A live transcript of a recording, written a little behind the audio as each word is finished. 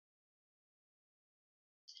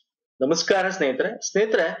ನಮಸ್ಕಾರ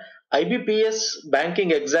ಸ್ನೇಹಿತರೆ IBPS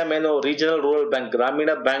banking exam ಏನು ರೀಜನಲ್ ರೂರಲ್ ಬ್ಯಾಂಕ್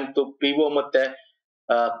ಗ್ರಾಮೀಣ ಬ್ಯಾಂಕ್ PO ಮತ್ತೆ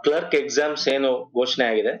ಕ್ಲರ್ಕ್ ಎಕ್ಸಾಮ್ಸ್ ಏನು ಘೋಷಣೆ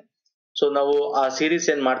ಆಗಿದೆ. ಸೊ ನಾವು ಆ ಸೀರೀಸ್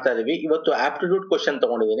ಏನ್ ಮಾಡ್ತಾ ಇದೀವಿ. ಇವತ್ತು ಆಪ್ಟಿಟ್ಯೂಡ್ ಕ್ವಶನ್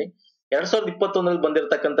ತಗೊಂಡಿದ್ದೀನಿ. 2021 ಅಲ್ಲಿ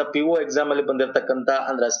ಬಂದಿರತಕ್ಕಂತ PO ಎಕ್ಸಾಮ್ ಅಲ್ಲಿ ಬಂದಿರತಕ್ಕಂತ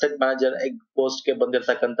ಅಂದ್ರೆ ಅಸಿಸ್ಟೆಂಟ್ ಮ್ಯಾನೇಜರ್ ಪೋಸ್ಟ್ ಗೆ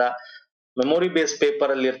ಬಂದಿರತಕ್ಕಂತ ಮೆಮೊರಿ ಬೇಸ್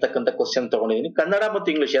ಪೇಪರ್ ಅಲ್ಲಿ ಇರ್ತಕ್ಕಂಥ ಕ್ವಶನ್ ತಗೊಂಡಿದ್ದೀನಿ. ಕನ್ನಡ ಮತ್ತು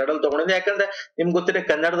ಇಂಗ್ಲಿಷ್ ಎರಡಲ್ಲಿ ತಗೊಂಡಿದ್ದೀನಿ. ಯಾಕಂದ್ರೆ ನಿಮ್ಗೆ ಗೊತ್ತಿದೆ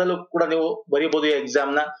ಕನ್ನಡದಲ್ಲೂ ಕೂಡ ನೀವು ಬರೀಬಹುದು ಈ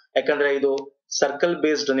ಎಕ್ಸಾಮ್ ನ. ಯಾಕಂದ್ರೆ ಇದು ಸರ್ಕಲ್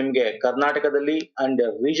ಬೇಸ್ಡ್ ನಿಮ್ಗೆ ಕರ್ನಾಟಕದಲ್ಲಿ ಅಂಡ್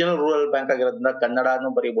ರೀಜನಲ್ ರೂರಲ್ ಬ್ಯಾಂಕ್ ಆಗಿರೋದ್ರಿಂದ ಕನ್ನಡನು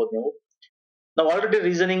ಬರೀಬಹುದು ನೀವು. ನಾವು ಆಲ್ರೆಡಿ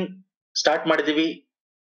ರೀಸನಿಂಗ್ ಸ್ಟಾರ್ಟ್ ಮಾಡಿದೀವಿ.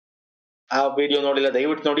 ಆ ವಿಡಿಯೋ ನೋಡಿಲ್ಲ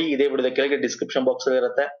ದಯವಿಟ್ಟು ನೋಡಿ. ಇದೇ ವಿಡಿಯೋದ ಕೆಳಗೆ ಡಿಸ್ಕ್ರಿಪ್ಷನ್ ಬಾಕ್ಸ್ ಅಲ್ಲಿ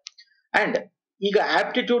ಇರುತ್ತೆ. ಅಂಡ್ ಈಗ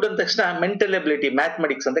ಆಪ್ಟಿಟ್ಯೂಡ್ ಅಂದ ತಕ್ಷಣ ಮೆಂಟಲ್ ಎಬಿಲಿಟಿ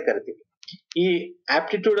ಮ್ಯಾಥಮೆಟಿಕ್ಸ್ ಅಂತ ಕರಿತೀವಿ. ಈ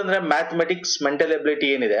ಆಪ್ಟಿಟ್ಯೂಡ್ ಅಂದ್ರೆ ಮ್ಯಾಥಮೆಟಿಕ್ಸ್ ಮೆಂಟಲ್ ಎಬಿಲಿಟಿ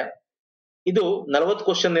ಏನಿದೆ ಇದು 40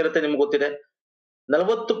 ಕ್ವಶನ್ ಇರುತ್ತೆ. ನಿಮ್ಗೆ ಗೊತ್ತಿದೆ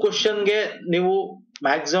 40 ಕ್ವಶನ್ಗೆ ನೀವು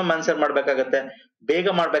ಮ್ಯಾಕ್ಸಿಮಮ್ ಆನ್ಸರ್ ಮಾಡ್ಬೇಕಾಗತ್ತೆ, ಬೇಗ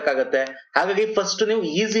ಮಾಡ್ಬೇಕಾಗತ್ತೆ. ಹಾಗಾಗಿ ಫಸ್ಟ್ ನೀವು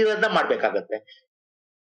ಈಸಿ ಇರೋದನ್ನ ಮಾಡ್ಬೇಕಾಗತ್ತೆ.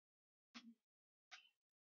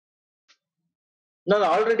 ನಾನು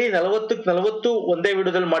ಆಲ್ರೆಡಿ 40 ಒಂದೇ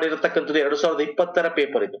ವಿಡಿಯೋದಲ್ಲಿ ಮಾಡಿರತಕ್ಕಂಥದ್ದು 2020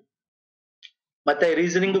 ಪೇಪರ್ ಇದು. ಮತ್ತೆ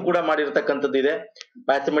ರೀಸನಿಂಗ್ ಕೂಡ ಮಾಡಿರತಕ್ಕಂಥದ್ದು ಇದೆ.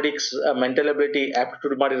 ಮ್ಯಾಥಮೆಟಿಕ್ಸ್ ಮೆಂಟಲ್ ಎಬಿಲಿಟಿ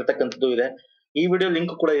ಆಪ್ಟಿಟ್ಯೂಡ್ ಮಾಡಿರತಕ್ಕಂಥದ್ದು ಇದೆ. ಈ ವಿಡಿಯೋ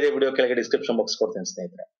ಲಿಂಕ್ ಕೂಡ ಇದೆ, ವಿಡಿಯೋ ಕೆಳಗೆ ಡಿಸ್ಕ್ರಿಪ್ಷನ್ ಬಾಕ್ಸ್ ಕೊಡ್ತೇನೆ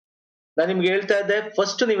ಸ್ನೇಹಿತರೆ. ನಾನು ನಿಮ್ಗೆ ಹೇಳ್ತಾ ಇದ್ದೆ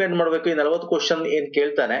ಫಸ್ಟ್ ನೀವೇನ್ ಮಾಡ್ಬೇಕು, ಈ 40 ಕ್ವಶನ್ ಏನ್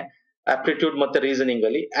ಕೇಳ್ತಾನೆ ಆಪ್ಟಿಟ್ಯೂಡ್ ಮತ್ತೆ ರೀಸನಿಂಗ್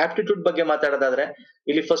ಅಲ್ಲಿ. ಆಪ್ಟಿಟ್ಯೂಡ್ ಬಗ್ಗೆ ಮಾತಾಡೋದಾದ್ರೆ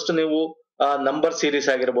ಇಲ್ಲಿ ಫಸ್ಟ್ ನೀವು ನಂಬರ್ ಸೀರೀಸ್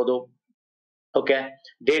ಆಗಿರ್ಬೋದು, ಓಕೆ,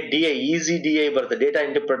 DI ಈಸಿ DI ಬರುತ್ತೆ, ಡೇಟಾ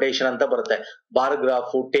ಇಂಟರ್ಪ್ರಿಟೇಷನ್ ಅಂತ ಬರುತ್ತೆ, ಬಾರ್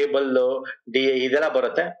ಗ್ರಾಫ್, ಟೇಬಲ್ DI ಇದೆಲ್ಲ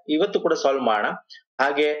ಬರುತ್ತೆ. ಇವತ್ತು ಕೂಡ ಸಾಲ್ವ್ ಮಾಡೋಣ.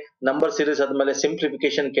 ಹಾಗೆ ನಂಬರ್ ಸೀರೀಸ್ ಆದ್ಮೇಲೆ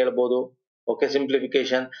ಸಿಂಪ್ಲಿಫಿಕೇಶನ್ ಕೇಳ್ಬೋದು. ಓಕೆ,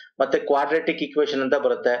 ಸಿಂಪ್ಲಿಫಿಕೇಶನ್ ಮತ್ತೆ ಕ್ವಾಡ್ರಾಟಿಕ್ ಇಕ್ವೇಶನ್ ಅಂತ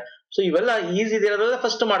ಬರುತ್ತೆ. ಸೊ ಇವೆಲ್ಲ ಈಸಿ ಇರೋದ್ರೆಲ್ಲ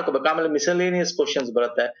ಫಸ್ಟ್ ಮಾಡ್ಕೋಬೇಕು. ಆಮೇಲೆ ಮಿಸಲೇನಿಯಸ್ ಕ್ವಶನ್ಸ್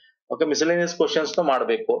ಬರುತ್ತೆ. ಓಕೆ, ಮಿಸಲೇನಿಯಸ್ ಕ್ವಶನ್ಸ್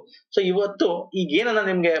ಮಾಡಬೇಕು. ಸೊ ಇವತ್ತು ಈಗ ಏನನ್ನ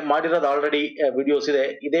ನಿಮ್ಗೆ ಮಾಡಿರೋದು ಆಲ್ರೆಡಿ ವಿಡಿಯೋಸ್ ಇದೆ.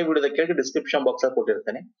 ಇದೇ ವಿಡಿಯೋದ ಕೆಳಗೆ ಡಿಸ್ಕ್ರಿಪ್ಷನ್ ಬಾಕ್ಸ್ ಅಲ್ಲಿ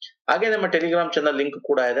ಕೊಟ್ಟಿರ್ತೇನೆ. ಹಾಗೆ ನಮ್ಮ ಟೆಲಿಗ್ರಾಮ್ ಚಾನಲ್ ಲಿಂಕ್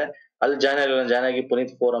ಕೂಡ ಇದೆ, ಅಲ್ಲಿ ಜಾಯ್ನ್ ಆಗಿ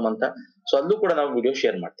ಪುನೀತ್ ಫೋರಂ ಅಂತ. ಸೊ ಅಲ್ಲೂ ಕೂಡ ನಾವು ವಿಡಿಯೋ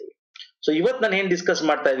ಶೇರ್ ಮಾಡ್ತೀವಿ. ಸೊ ಇವತ್ತು ನಾನು ಏನ್ ಡಿಸ್ಕಸ್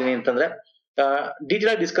ಮಾಡ್ತಾ ಇದ್ದೀನಿ ಅಂತಂದ್ರೆ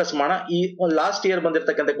ಡೀಟೇಲ್ ಆಗಿ ಡಿಸ್ಕಸ್ ಮಾಡೋಣ. ಈ ಲಾಸ್ಟ್ ಇಯರ್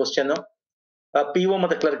ಬಂದಿರತಕ್ಕಂಥ ಕ್ವಶನ್ PO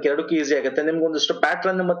ಮತ್ತೆ ಕ್ಲರ್ಕ್ ಎರಡಕ್ಕೂ ಈಸಿ ಆಗುತ್ತೆ. ನಿಮ್ಗೆ ಒಂದಷ್ಟು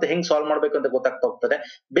ಪ್ಯಾಟ್ರನ್ ಮತ್ತೆ ಹೆಂಗ್ ಸಾಲ್ವ್ ಮಾಡ್ಬೇಕು ಅಂತ ಗೊತ್ತಾಗ್ತಾ ಹೋಗ್ತದೆ.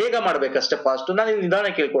 ಬೇಗ ಮಾಡ್ಬೇಕಷ್ಟೇ, ಫಾಸ್ಟ್. ನಾನು ಇಲ್ಲಿ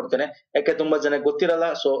ನಿಧಾನಕ್ಕೆ ಕೇಳ್ಕೊಡ್ತೇನೆ, ಯಾಕೆ ತುಂಬಾ ಜನ ಗೊತ್ತಿರಲ್ಲ.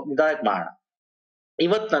 ಸೊ ನಿಧಾನಕ್ಕೆ ಮಾಡೋಣ.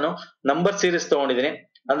 ಇವತ್ತು ನಾನು ನಂಬರ್ ಸೀರೀಸ್ ತಗೊಂಡಿದ್ದೀನಿ.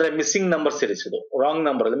 ಅಂದ್ರೆ ಮಿಸ್ಸಿಂಗ್ ನಂಬರ್ ಸೀರೀಸ್. ಇದು ರಾಂಗ್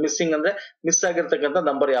ನಂಬರ್ ಅಲ್ಲಿ ಮಿಸ್ಸಿಂಗ್ ಅಂದ್ರೆ ಮಿಸ್ ಆಗಿರ್ತಕ್ಕಂಥ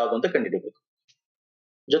ನಂಬರ್ ಯಾವ್ದು ಅಂತ ಕಂಡುಹಿಡಿಬೇಕು.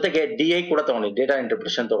 ಜೊತೆಗೆ DI ಕೂಡ ತಗೊಂಡಿದ್ದೀನಿ, ಡೇಟಾ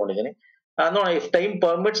ಇಂಟರ್ಪ್ರಿಟೇಷನ್ ತಗೊಂಡಿದ್ದೀನಿ. ನೋಡಿ, if time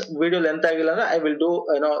permits, video length ಆಗಿಲ್ಲ ಅಂದ್ರೆ I will do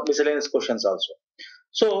miscellaneous questions also.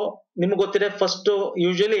 So ನಿಮ್ಗೆ ಗೊತ್ತಿದೆ ಫಸ್ಟ್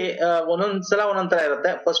ಯೂಶಲಿ ಒಂದೊಂದ್ಸಲ ಒಂದೊಂದ್ ತರ ಇರುತ್ತೆ.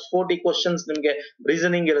 ಫಸ್ಟ್ 40 ಕ್ವಶನ್ಸ್ ನಿಮ್ಗೆ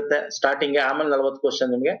ರೀಸನಿಂಗ್ ಇರುತ್ತೆ ಸ್ಟಾರ್ಟಿಂಗ್, ಆಮೇಲೆ 40 ಕ್ವಶನ್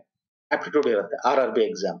ನಿಮ್ಗೆ ಆಪ್ಟಿಟ್ಯೂಡ್ ಇರುತ್ತೆ RRB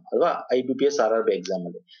ಎಕ್ಸಾಮ್ ಅಲ್ವಾ, IBPS RRB ಎಕ್ಸಾಮ್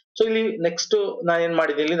ಅಲ್ಲಿ. ಸೊ ಇಲ್ಲಿ ನೆಕ್ಸ್ಟ್ ನಾನು ಏನ್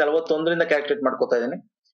ಮಾಡಿದ್ದೀನಿ, ಇಲ್ಲಿ 41ರಿಂದ ಕ್ಯಾಲ್ಕುಲೇಟ್ ಮಾಡ್ಕೋತಾ ಇದ್ದೀನಿ.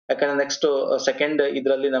 ಯಾಕಂದ್ರೆ ನೆಕ್ಸ್ಟ್ ಸೆಕೆಂಡ್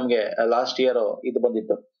ಇದ್ರಲ್ಲಿ ನಮ್ಗೆ ಲಾಸ್ಟ್ ಇಯರ್ ಇದು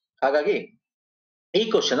ಬಂದಿತ್ತು. ಹಾಗಾಗಿ ಈ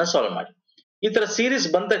ಕ್ವಶನ್ ಸಾಲ್ವ್ ಮಾಡಿ. ಈ ತರ ಸೀರೀಸ್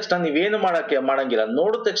ಬಂದ ತಕ್ಷಣ ನೀವೇನು ಮಾಡಂಗಿಲ್ಲ,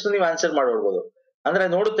 ನೋಡಿದ ತಕ್ಷಣ ನೀವು ಆನ್ಸರ್ ಮಾಡ್ಬಿಡ್ಬೋದು. ಅಂದ್ರೆ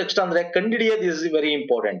ನೋಡಿದ ತಕ್ಷಣ ಅಂದ್ರೆ ಕಂಡಿಡಿಯೋದು ಇಸ್ ವೆರಿ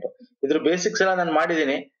ಇಂಪಾರ್ಟೆಂಟ್. ಇದ್ರ ಬೇಸಿಕ್ಸ್ ಎಲ್ಲ ನಾನು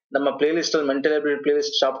ಮಾಡಿದ್ದೀನಿ. ನಮ್ಮ ಪ್ಲೇ ಲಿಸ್ಟ್ ಅಲ್ಲಿ mental ability play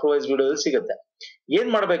list chapter wise video ಸಿಗುತ್ತೆ. ಏನ್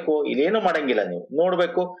ಮಾಡ್ಬೇಕು, ಇಲ್ಲಿ ಏನು ಮಾಡಂಗಿಲ್ಲ, ನೀವು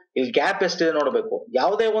ನೋಡ್ಬೇಕು ಇಲ್ಲಿ ಗ್ಯಾಪ್ ಎಷ್ಟಿದೆ ನೋಡ್ಬೇಕು.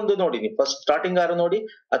 ಯಾವುದೇ ಒಂದು ನೋಡಿ, ನೀವು ಫಸ್ಟ್ ಸ್ಟಾರ್ಟಿಂಗ್ ಆರು ನೋಡಿ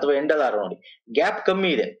ಅಥವಾ ಎಂಡಲ್ ಆರು ನೋಡಿ, ಗ್ಯಾಪ್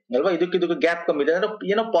ಕಮ್ಮಿ ಇದೆ ಅಲ್ವಾ, ಇದಕ್ಕೆ ಗ್ಯಾಪ್ ಕಮ್ಮಿ ಇದೆ ಅಂದ್ರೆ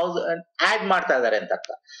ಏನೋ ಪಾಸ್ ಆಡ್ ಮಾಡ್ತಾ ಇದಾರೆ ಅಂತ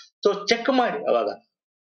ಅರ್ಥ. ಸೊ ಚೆಕ್ ಮಾಡಿ ಅವಾಗ.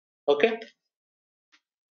 ಓಕೆ,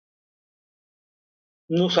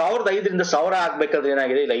 ನೀವು 1005ರಿಂದ 1000 ಆಗ್ಬೇಕಾದ್ರೆ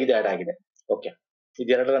ಏನಾಗಿದೆ, ಇಲ್ಲಿ 5 ಆಡ್ ಆಗಿದೆ. ಓಕೆ,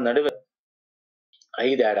 ಇದೆರಡರ ನಡುವೆ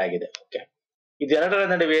 5 ಆಡ್ ಆಗಿದೆ. ಓಕೆ, ಇದೆರಡರ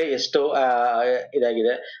ನಡುವೆ ಎಷ್ಟು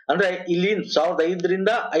ಇದಾಗಿದೆ ಅಂದ್ರೆ ಇಲ್ಲಿ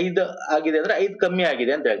 1005ರಿಂದ 5 ಆಗಿದೆ ಅಂದ್ರೆ 5 ಕಮ್ಮಿ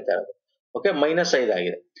ಆಗಿದೆ ಅಂತ ಹೇಳ್ತಾ ಇರೋದು. ಓಕೆ, -5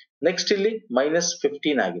 ಆಗಿದೆ. ನೆಕ್ಸ್ಟ್ ಇಲ್ಲಿ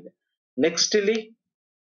 -15 ಆಗಿದೆ. ನೆಕ್ಸ್ಟ್ ಇಲ್ಲಿ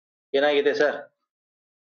ಏನಾಗಿದೆ ಸರ್,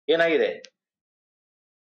 ಏನಾಗಿದೆ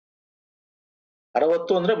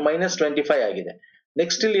 60 ಅಂದ್ರೆ -25 ಆಗಿದೆ.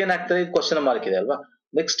 ನೆಕ್ಸ್ಟ್ ಇಲ್ಲಿ ಏನಾಗ್ತದೆ, ಇದು ಕ್ವಶನ್ ಮಾರ್ಕ್ ಇದೆ ಅಲ್ವಾ.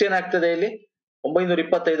 ನೆಕ್ಸ್ಟ್ ಏನಾಗ್ತದೆ ಇಲ್ಲಿ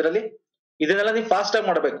 925ರಲ್ಲಿ. ಇದನ್ನೆಲ್ಲ ನೀವು ಫಾಸ್ಟ್ ಆಗಿ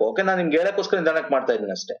ಮಾಡ್ಬೇಕು. ಓಕೆ, ನಾನು ನಿಮ್ಗೆ ಹೇಳಕ್ಕೋಸ್ಕರ ನಿಧಾನಕ್ಕೆ ಮಾಡ್ತಾ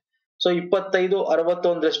ಇದ್ದೀನಿ ಅಷ್ಟೇ. ಸೊ 25 60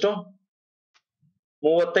 ಅಂದ್ರೆಷ್ಟು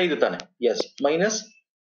 35 ತಾನೆ. ಎಸ್,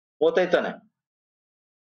 -35 ತಾನೆ,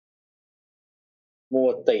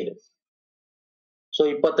 35. ಸೊ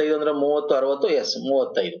 25 ಅಂದ್ರೆ 30 60, ಎಸ್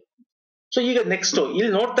 35. ಸೊ ಈಗ ನೆಕ್ಸ್ಟ್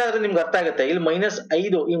ಇಲ್ಲಿ ನೋಡ್ತಾ ಇದ್ರೆ ನಿಮ್ಗೆ ಅರ್ಥ ಆಗುತ್ತೆ. ಇಲ್ಲಿ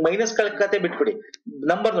 -5, ಈ ಮೈನಸ್ ಕತೆ ಬಿಟ್ಬಿಡಿ.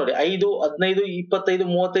 ನಂಬರ್ ನೋಡಿ, 5 15 25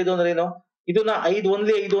 35 ಅಂದ್ರೆ ಏನು, ಇದನ್ನ 5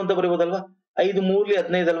 1 5 ಅಂತ ಬರೀಬಹುದಲ್ವಾ, 5 3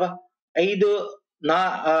 15 ಅಲ್ವಾ, 5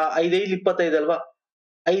 5 25 ಅಲ್ವಾ,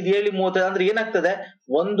 5 7 35 ಅಂದ್ರೆ ಏನಾಗ್ತದೆ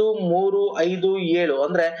 1 3 5 7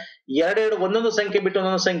 ಅಂದ್ರೆ ಎರಡೆರಡು ಒಂದೊಂದು ಸಂಖ್ಯೆ ಬಿಟ್ಟು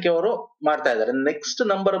ಒಂದೊಂದು ಸಂಖ್ಯೆ ಅವರು ಮಾಡ್ತಾ ಇದ್ದಾರೆ. ನೆಕ್ಸ್ಟ್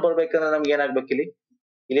ನಂಬರ್ ಬರ್ಬೇಕಂದ್ರೆ ನಮ್ಗೆ ಏನಾಗ್ಬೇಕು,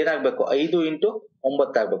 ಇಲ್ಲಿ ಏನಾಗ್ಬೇಕು 5 ×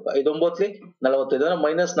 9 ಆಗ್ಬೇಕು. 5 9 45 ಅಂದ್ರೆ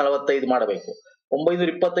 -45 ಮಾಡಬೇಕು.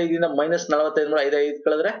 925ದಿಂದ -45 ಮಾಡಿ 5 5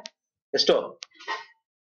 ಕಳೆದ್ರೆ ಎಷ್ಟು,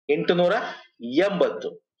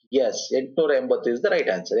 880. S 880 is the right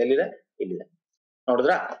answer. ಎಲ್ಲಿದೆ? ಇಲ್ಲಿದೆ.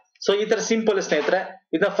 ನೋಡಿದ್ರಾ? ಸೊ ಈ ತರ ಸಿಂಪಲ್ ಸ್ನೇಹಿತರೆ,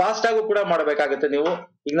 ಇದನ್ನ ಫಾಸ್ಟ್ ಆಗು ಕೂಡ ಮಾಡಬೇಕಾಗುತ್ತೆ ನೀವು.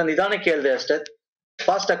 ಈಗ ನಾನು ನಿಧಾನಕ್ಕೆ ಕೇಳಿದೆ ಅಷ್ಟೇ,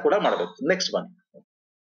 ಫಾಸ್ಟ್ ಆಗಿ ಕೂಡ ಮಾಡಬೇಕು. ನೆಕ್ಸ್ಟ್ ಬನ್ನಿ.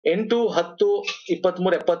 8, 10,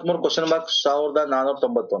 23, 73 question mark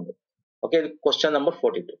 1491. Okay, question number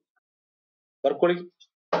 42.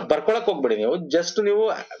 ಬರ್ಕೊಳಕ್ ಹೋಗ್ಬೇಡಿ ನೀವು, ಜಸ್ಟ್ ನೀವು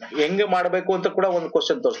ಹೆಂಗೆ ಮಾಡ್ಬೇಕು ಅಂತ ಕೂಡ ಒಂದು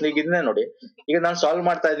ಕ್ವಶನ್ ತೋರಿಸಿ. ಈಗ ಇದನ್ನೇ ನೋಡಿ, ಈಗ ನಾನು ಸಾಲ್ವ್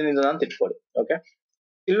ಮಾಡ್ತಾ ಇದ್ದೀನಿ ಇದನ್ನ ಅಂತ ಇಟ್ಕೊಳ್ಳಿ. ಓಕೆ,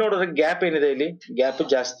 ಇಲ್ಲಿ ನೋಡಿದ್ರೆ ಗ್ಯಾಪ್ ಏನಿದೆ, ಇಲ್ಲಿ ಗ್ಯಾಪ್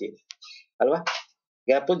ಜಾಸ್ತಿ ಇದೆ ಅಲ್ವಾ?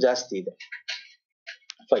 ಗ್ಯಾಪ್ ಜಾಸ್ತಿ ಇದೆ,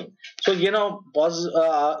 ಫೈನ್. ಸೊ ಏನೋ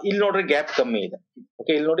ಇಲ್ಲಿ ನೋಡ್ರಿ ಗ್ಯಾಪ್ ಕಮ್ಮಿ ಇದೆ.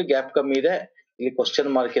 ಓಕೆ, ಇಲ್ಲಿ ನೋಡಿ ಗ್ಯಾಪ್ ಕಮ್ಮಿ ಇದೆ, ಇಲ್ಲಿ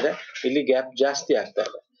ಕ್ವಶನ್ ಮಾರ್ಕ್ ಇದೆ, ಇಲ್ಲಿ ಗ್ಯಾಪ್ ಜಾಸ್ತಿ ಆಗ್ತಾ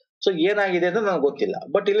ಇದೆ. ಸೊ ಏನಾಗಿದೆ ಅಂತ ನನಗೆ ಗೊತ್ತಿಲ್ಲ,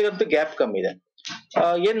 ಬಟ್ ಇಲ್ಲಿಗಂತೂ ಗ್ಯಾಪ್ ಕಮ್ಮಿ ಇದೆ.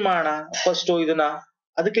 ಏನ್ ಮಾಡೋಣ, ಫಸ್ಟ್ ಇದನ್ನ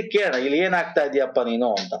ಅದಕ್ಕೆ ಕೇಳೋಣ, ಇಲ್ಲಿ ಏನಾಗ್ತಾ ಇದೆಯಪ್ಪ ನೀನು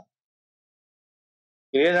ಅಂತ,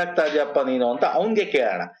 ಏನಾಗ್ತಾ ಇದೆಯಪ್ಪ ನೀನು ಅಂತ ಅವನ್ಗೆ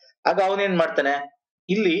ಕೇಳೋಣ. ಆಗ ಅವನೇನ್ ಮಾಡ್ತಾನೆ,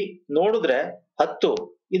 ಇಲ್ಲಿ ನೋಡಿದ್ರೆ 10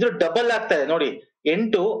 ಇದು ಡಬಲ್ ಆಗ್ತಾ ಇದೆ ನೋಡಿ.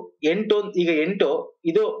 8 ಈಗ 8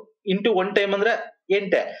 ಇದು ಇಂಟು 1 ಟೈಮ್ ಅಂದ್ರೆ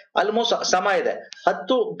 8 ಆಲ್ಮೋಸ್ಟ್ ಸಮ ಇದೆ.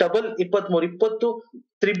 10 ಡಬಲ್ 23, 20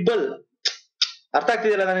 ತ್ರಿಬಲ್. ಅರ್ಥ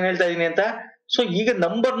ಆಗ್ತಿದೆಯಲ್ಲ ನಾನು ಹೇಳ್ತಾ ಇದೀನಿ ಅಂತ? ಸೊ ಈಗ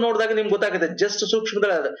ನಂಬರ್ ನೋಡಿದಾಗ ನಿಮ್ಗೆ ಗೊತ್ತಾಗುತ್ತೆ, ಜಸ್ಟ್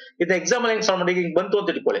ಸೂಕ್ಷ್ಮದಲ್ಲಿ. ಇದನ್ನ ಎಕ್ಸಾಮ್ ಹೆಂಗ್ ಸಾಲ್ವ್ ಮಾಡಿ, ಈಗ ಬಂತು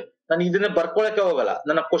ಅಂತ ಇಟ್ಕೊಳ್ಳಿ, ನಾನು ಇದನ್ನ ಬರ್ಕೊಳಕ್ಕೆ ಹೋಗಲ್ಲ,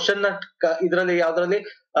 ನನ್ನ ಕ್ವಶನ್ ಇದ್ರಲ್ಲಿ ಯಾವ್ದ್ರಲ್ಲಿ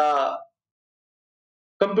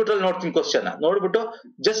ಕಂಪ್ಯೂಟರ್ ಅಲ್ಲಿ ನೋಡ್ತೀನಿ, ಕ್ವಶನ್ ನೋಡ್ಬಿಟ್ಟು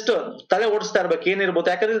ಜಸ್ಟ್ ತಲೆ ಓಡಿಸ್ತಾ ಇರ್ಬೇಕು ಏನಿರ್ಬೋದು.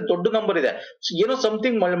 ಯಾಕಂದ್ರೆ ಇದು ದೊಡ್ಡ ನಂಬರ್ ಇದೆ, ಏನೋ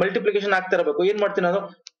ಸಮಥಿಂಗ್ ಮಲ್ಟಿಪ್ಲಿಕೇಶನ್ ಆಗ್ತಾ ಇರಬೇಕು. ಏನ್ ಮಾಡ್ತೀನಿ ನಾನು,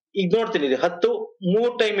 ಈಗ ನೋಡ್ತೀನಿ, ಇದು 10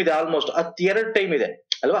 3 ಟೈಮ್ ಇದೆ, ಆಲ್ಮೋಸ್ಟ್ 2 ಟೈಮ್ ಇದೆ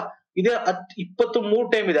ಅಲ್ವಾ? ಇದೆ 23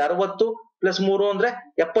 ಟೈಮ್ ಇದೆ, 60 ಪ್ಲಸ್ 3 ಅಂದ್ರೆ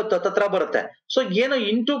 70, ಹತ್ರ ಬರುತ್ತೆ. ಸೊ ಏನೋ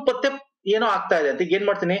ಇಂಟು ಪತ್ತೆ ಏನೋ ಆಗ್ತಾ ಇದೆ ಅಂತ. ಈಗ ಏನ್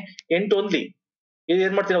ಮಾಡ್ತೀನಿ, 8 ಓನ್ಲಿ,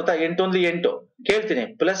 ಏನ್ ಮಾಡ್ತೀನಿ ಗೊತ್ತಾ, 8 ಓನ್ಲಿ 8 ಕೇಳ್ತೀನಿ,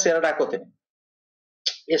 ಪ್ಲಸ್ 2 ಹಾಕೋತೀನಿ,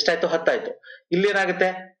 ಎಷ್ಟಾಯ್ತು? 10 ಆಯ್ತು. ಇಲ್ಲಿ ಏನಾಗುತ್ತೆ,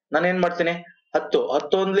 ನಾನು ಏನ್ ಮಾಡ್ತೀನಿ, 10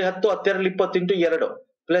 ಓನ್ಲಿ 10, 10 20 ಇಂಟು 2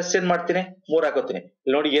 ಪ್ಲಸ್ ಏನ್ ಮಾಡ್ತೀನಿ, 3 ಹಾಕೋತೀನಿ.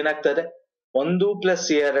 ಇಲ್ಲಿ ನೋಡಿ ಏನಾಗ್ತಾ ಇದೆ, 1 ಪ್ಲಸ್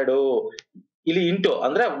 2, ಇಲ್ಲಿ ಇಂಟು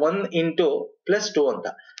ಅಂದ್ರೆ 1 ಇಂಟು ಪ್ಲಸ್ 2 ಅಂತ,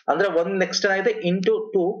 ಅಂದ್ರೆ 1 ನೆಕ್ಸ್ಟ್ ಏನಾಗಿದೆ ಇಂಟು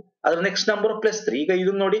 2, ಅದ್ರ ನೆಕ್ಸ್ಟ್ ನಂಬರ್ ಪ್ಲಸ್ 3. ಈಗ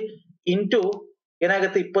ಇದನ್ನ ನೋಡಿ, ಇಂಟು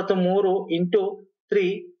ಏನಾಗುತ್ತೆ, 23 ಇಂಟು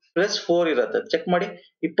 3 ಪ್ಲಸ್ 4 ಇರುತ್ತೆ. ಚೆಕ್ ಮಾಡಿ,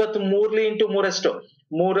 23 ಇಂಟು 3 ಎಷ್ಟು,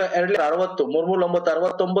 3 2 60, 3 3 9,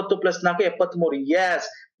 69 ಪ್ಲಸ್ 4 73. ಎಸ್,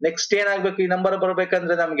 ನೆಕ್ಸ್ಟ್ ಏನಾಗ್ಬೇಕು, ಈ ನಂಬರ್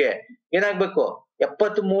ಬರ್ಬೇಕಂದ್ರೆ ನಮ್ಗೆ ಏನಾಗ್ಬೇಕು,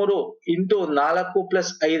 73 ಇಂಟು 4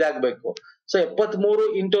 ಪ್ಲಸ್ 5 ಆಗ್ಬೇಕು. ಸೊ 73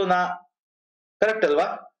 ಇಂಟು ಕರೆಕ್ಟ್ ಅಲ್ವಾ?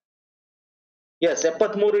 ಎಸ್,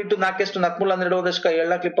 73 ಇಂಟು 4 ಎಷ್ಟು, 4 3 12 ಹೋದಷ್ಟು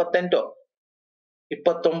 7 28,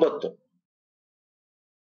 29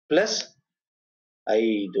 ಪ್ಲಸ್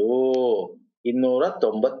 5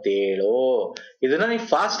 297. ಇದನ್ನ ನೀವು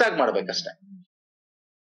ಫಾಸ್ಟ್ ಆಗಿ ಮಾಡ್ಬೇಕಷ್ಟೆ.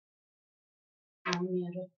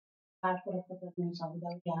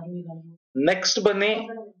 ನೆಕ್ಸ್ಟ್ ಬನ್ನಿ,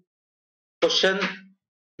 question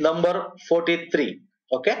number 43.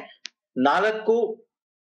 Okay, 4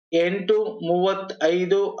 8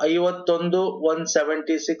 35 51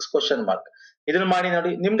 176 question mark. ಇದನ್ನ ಮಾಡಿ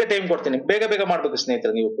ನೋಡಿ, ನಿಮ್ಗೆ ಟೈಮ್ ಕೊಡ್ತೀನಿ, ಬೇಗ ಬೇಗ ಮಾಡ್ಬೇಕು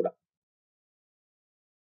ಸ್ನೇಹಿತರೆ. ನೀವು ಕೂಡ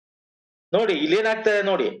ನೋಡಿ, ಇಲ್ಲಿ ಏನಾಗ್ತಾ ಇದೆ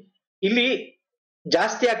ನೋಡಿ, ಇಲ್ಲಿ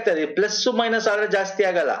ಜಾಸ್ತಿ ಆಗ್ತಾ ಇದೆ, ಪ್ಲಸ್ ಮೈನಸ್ ಆದ್ರೆ ಜಾಸ್ತಿ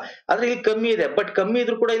ಆಗಲ್ಲ, ಆದ್ರೆ ಇಲ್ಲಿ ಕಮ್ಮಿ ಇದೆ. ಬಟ್ ಕಮ್ಮಿ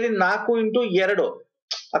ಇದ್ರು ಕೂಡ ಇಲ್ಲಿ 4 ಇಂಟು 2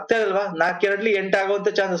 ಆಗ್ತಾ ಇದಲ್ವಾ, 4 2 8 ಆಗುವಂತ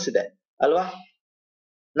ಚಾನ್ಸಸ್ ಇದೆ ಅಲ್ವಾ?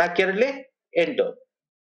 4 2 8,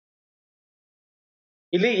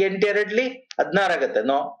 ಇಲ್ಲಿ 8 2 16 ಆಗತ್ತೆ.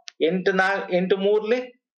 ನೋ, 8 3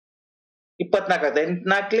 24 ಆಗತ್ತೆ, 8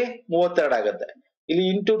 4 32 ಆಗತ್ತೆ. ಇಲ್ಲಿ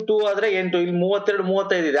ಇಂಟು 2 ಆದ್ರೆ 8, ಇಲ್ಲಿ 32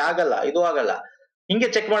 35 ಇದೆ, ಆಗಲ್ಲ, ಇದು ಆಗಲ್ಲ. ಹಿಂಗೆ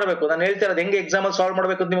ಚೆಕ್ ಮಾಡ್ಬೇಕು. ನಾನು ಹೇಳ್ತಾ ಇರೋದು ಹೆಂಗೆ ಎಕ್ಸಾಮ್ ಅಲ್ಲಿ ಸಾಲ್ವ್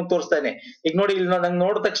ಮಾಡ್ಬೇಕು ಅಂತ ನಿಮ್ಗೆ ತೋರಿಸ್ತಾನೆ. ಈಗ ನೋಡಿ, ಇಲ್ಲಿ ನಂಗೆ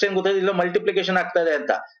ನೋಡಿದ ತಕ್ಷಣ ಗೊತ್ತಾಯ್ತು ಇಲ್ಲ ಮಲ್ಟಿಪ್ಲಿಕೇಶನ್ ಆಗ್ತಾ ಇದೆ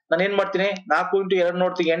ಅಂತ. ನಾನು ಏನ್ ಮಾಡ್ತೀನಿ, 4 ಇಂಟು 2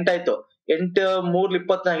 ನೋಡ್ತೀನಿ, 8 ಆಯ್ತು. 8 3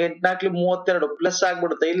 24, 8 4 32 ಪ್ಲಸ್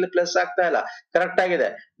ಆಗ್ಬಿಡುತ್ತೆ. ಇಲ್ಲಿ ಪ್ಲಸ್ ಆಗ್ತಾ ಇಲ್ಲ, ಕರೆಕ್ಟ್ ಆಗಿದೆ.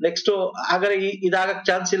 ನೆಕ್ಸ್ಟ್ ಹಾಗಾದ್ರೆ ಇದಾಗಕ್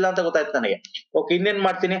ಚಾನ್ಸ್ ಇಲ್ಲ ಅಂತ ಗೊತ್ತಾಯ್ತು ನನಗೆ. ಓಕೆ, ಇನ್ನೇನ್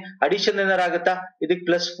ಮಾಡ್ತೀನಿ, ಅಡಿಷನ್ ಏನಾರ ಆಗುತ್ತಾ, ಇದಕ್ಕೆ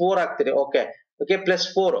ಪ್ಲಸ್ 4 ಹಾಕ್ತೀನಿ. Okay okay, plus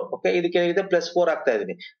 4. ಓಕೆ, ಇದಕ್ಕೆ ಏನಿದೆ, ಪ್ಲಸ್ 4 ಆಗ್ತಾ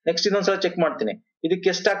ಇದೀನಿ. ನೆಕ್ಸ್ಟ್ ಇನ್ನೊಂದ್ಸಲ ಚೆಕ್ ಮಾಡ್ತೀನಿ, ಇದಕ್ಕೆ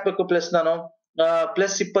ಎಷ್ಟು ಹಾಕ್ಬೇಕು ಪ್ಲಸ್, ನಾನು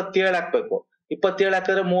ಪ್ಲಸ್ 27 ಹಾಕ್ಬೇಕು. 27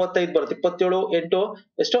 ಹಾಕಿದ್ರೆ 35 ಬರುತ್ತೆ. 27 8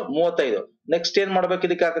 ಎಷ್ಟು, 35. ನೆಕ್ಸ್ಟ್ ಏನ್ ಮಾಡ್ಬೇಕು,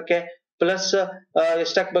 ಇದಕ್ಕೆ ಹಾಕಕ್ಕೆ ಪ್ಲಸ್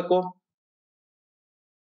ಎಷ್ಟು ಹಾಕ್ಬೇಕು,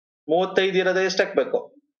 35 ಇರೋದೇ ಎಷ್ಟು ಹಾಕ್ಬೇಕು,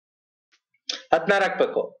 16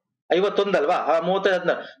 ಹಾಕ್ಬೇಕು. 51 ಅಲ್ವಾ? 35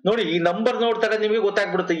 16 ನೋಡಿ, ಈ ನಂಬರ್ ನೋಡ್ತಾರೆ ನಿಮ್ಗೆ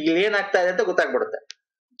ಗೊತ್ತಾಗ್ಬಿಡುತ್ತೆ ಇಲ್ಲಿ ಏನಾಗ್ತಾ ಇದೆ ಅಂತ ಗೊತ್ತಾಗ್ಬಿಡುತ್ತೆ.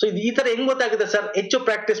 ಸೊ ಇದು ಈ ತರ ಹೆಂಗ್ ಗೊತ್ತಾಗುತ್ತೆ ಸರ್, ಹೆಚ್ಚು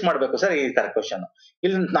ಪ್ರಾಕ್ಟೀಸ್ ಮಾಡ್ಬೇಕು ಸರ್ ಈ ತರ ಕ್ವಶನ್.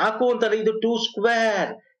 ಇಲ್ಲಿ 4 ಅಂತಾರೆ, ಇದು 2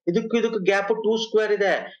 ಸ್ಕ್ವೇರ್, ಇದಕ್ಕೂ ಗ್ಯಾಪ್ 2 ಸ್ಕ್ವೇರ್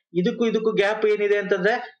ಇದೆ. ಇದಕ್ಕೂ ಗ್ಯಾಪ್ ಏನಿದೆ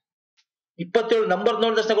ಅಂತಂದ್ರೆ 27. ನಂಬರ್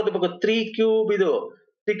ನೋಡಿದ ತಕ್ಷಣ ಕೊಟ್ಟಿರ್ಬೇಕು, 3 ಕ್ಯೂಬ್. ಇದು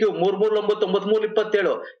 3 ಕ್ಯೂಬ್, 3 3 9 93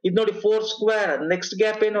 27. ಇದು ನೋಡಿ 4 ಸ್ಕ್ವೇರ್. ನೆಕ್ಸ್ಟ್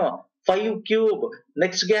ಗ್ಯಾಪ್ ಏನು, 5 ಕ್ಯೂಬ್.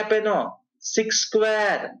 ನೆಕ್ಸ್ಟ್ ಗ್ಯಾಪ್ ಏನು, 6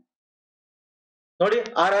 ಸ್ಕ್ವೇರ್. ನೋಡಿ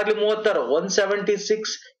 6 6 36,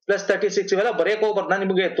 176 ಪ್ಲಸ್ 36. ಇವೆಲ್ಲ ಬರೆಯಕ್ ಹೋಗ್ಬಾರ್ದು, ನಾನು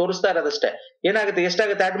ನಿಮಗೆ ತೋರಿಸ್ತಾ ಇರೋದಷ್ಟೇ. ಏನಾಗುತ್ತೆ,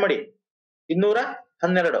 ಎಷ್ಟಾಗುತ್ತೆ ಆಡ್ ಮಾಡಿ,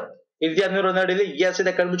 212. ಇದೆಯಾ 212? ಇಲ್ಲಿ ಎಸ್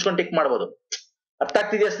ಇದೆ, ಕಣ್ ಮುಚ್ಕೊಂಡು ಟಿಕ್ ಮಾಡ್ಬೋದು ಅರ್ಥ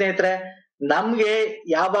ಆಗ್ತಿದ್ಯಾ ಸ್ನೇಹಿತರೆ? ನಮ್ಗೆ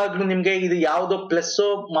ಯಾವಾಗ್ಲೂ ನಿಮ್ಗೆ ಇದು ಯಾವ್ದು ಪ್ಲಸ್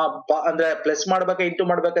ಅಂದ್ರೆ ಪ್ಲಸ್ ಮಾಡ್ಬೇಕಾ ಇಂಟು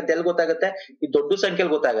ಮಾಡ್ಬೇಕಂತ ಎಲ್ಲಿ ಗೊತ್ತಾಗುತ್ತೆ? ಈ ದೊಡ್ಡ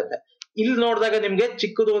ಸಂಖ್ಯೆಲಿ ಗೊತ್ತಾಗುತ್ತೆ. ಇಲ್ಲಿ ನೋಡಿದಾಗ ನಿಮ್ಗೆ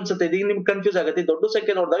ಚಿಕ್ಕದು ಅನ್ಸುತ್ತೆ, ಈಗ ನಿಮ್ಗೆ ಕನ್ಫ್ಯೂಸ್ ಆಗುತ್ತೆ. ದೊಡ್ಡ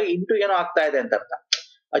ಸಂಖ್ಯೆ ನೋಡಿದಾಗ ಇಂಟು ಏನೋ ಆಗ್ತಾ ಇದೆ ಅಂತ ಅರ್ಥ,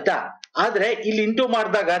 ಆಯ್ತಾ? ಆದ್ರೆ ಇಲ್ಲಿ ಇಂಟು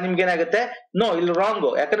ಮಾಡಿದಾಗ ನಿಮ್ಗೆ ಏನಾಗುತ್ತೆ? ನೋ, ಇಲ್ಲಿ ರಾಂಗ್.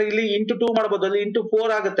 ಯಾಕಂದ್ರೆ ಇಲ್ಲಿ ಇಂಟು 2 ಮಾಡ್ಬೋದು, ಅಲ್ಲಿ ಇಂಟು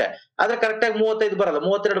 4 ಆಗುತ್ತೆ. ಆದ್ರೆ ಕರೆಕ್ಟ್ ಆಗಿ 35 ಬರಲ್ಲ,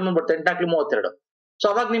 32 ಬಂದ್ಬಿಡುತ್ತೆ. 8 32. ಸೊ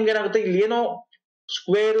ಅವಾಗ ನಿಮ್ಗೆ ಏನಾಗುತ್ತೆ? ಇಲ್ಲಿ ಏನೋ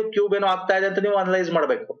ಸ್ಕ್ವೇರ್ ಕ್ಯೂಬ್ ಏನೋ ಆಗ್ತಾ ಇದೆ ಅಂತ ನೀವು ಅನಲೈಸ್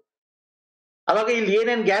ಮಾಡ್ಬೇಕು. ಅವಾಗ ಇಲ್ಲಿ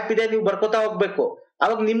ಏನೇನ್ ಗ್ಯಾಪ್ ಇದೆ ನೀವು ಬರ್ಕೋತಾ ಹೋಗ್ಬೇಕು.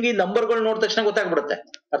 ಅವಾಗ ನಿಮ್ಗೆ ಈ ನಂಬರ್ಗಳು ನೋಡಿದ ತಕ್ಷಣ ಗೊತ್ತಾಗ್ಬಿಡುತ್ತೆ.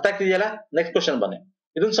 ಅರ್ಥ ಆಗ್ತಿದೆಯಲ್ಲ? ನೆಕ್ಸ್ಟ್ ಕ್ವಶನ್ ಬನ್ನಿ,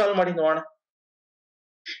 ಇದನ್ನ ಸಾಲ್ವ್ ಮಾಡಿ ನೋಡೋಣ.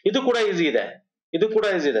 ಇದು ಕೂಡ ಈಸಿ ಇದೆ, ಇದು ಕೂಡ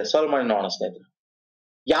ಈಸಿ ಇದೆ, ಸಾಲ್ವ್ ಮಾಡಿ ನೋಡೋಣ ಸ್ನೇಹಿತರೆ.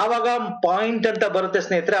 ಯಾವಾಗ ಪಾಯಿಂಟ್ ಅಂತ ಬರುತ್ತೆ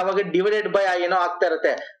ಸ್ನೇಹಿತರೆ, ಅವಾಗ ಡಿವೈಡೆಡ್ ಬೈ ಏನೋ ಆಗ್ತಾ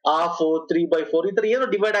ಇರುತ್ತೆ, ಹಾಫ್ 3/4 ಈ ತರ ಏನೋ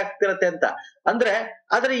ಡಿವೈಡ್ ಆಗ್ತಿರತ್ತೆ ಅಂತ. ಅಂದ್ರೆ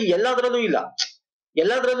ಆದ್ರೆ ಎಲ್ಲಾದ್ರಲ್ಲೂ ಇಲ್ಲ,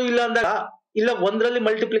 ಎಲ್ಲಾದ್ರಲ್ಲೂ ಇಲ್ಲ ಅಂದಾಗ ಇಲ್ಲ ಒಂದ್ರಲ್ಲಿ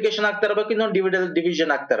ಮಲ್ಟಿಪ್ಲಿಕೇಶನ್ ಆಗ್ತಾ ಇರಬೇಕು, ಇನ್ನೊಂದು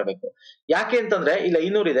ಡಿವಿಷನ್ ಆಗ್ತಾ ಇರಬೇಕು. ಯಾಕೆ ಅಂತಂದ್ರೆ ಇಲ್ಲಿ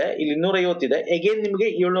 500 ಇದೆ, ಇಲ್ಲಿ 250 ಇದೆ, ಅಗೇನ್ ನಿಮ್ಗೆ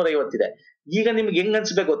 750 ಇದೆ. ಈಗ ನಿಮ್ಗೆ ಹೆಂಗ್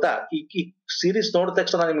ಅನ್ಸ್ಬೇಕು ಗೊತ್ತಾ? ಈ ಸೀರೀಸ್ ನೋಡಿದ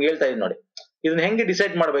ತಕ್ಷಣ ನಾನು ನಿಮ್ಗೆ ಹೇಳ್ತಾ ಇದ್ದೀನಿ ನೋಡಿ, ಇದನ್ನ ಹೆಂಗೆ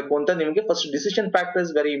ಡಿಸೈಡ್ ಮಾಡ್ಬೇಕು ಅಂತ. ನಿಮ್ಗೆ first decision factor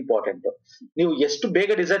is very important. ನೀವು ಎಷ್ಟು ಬೇಗ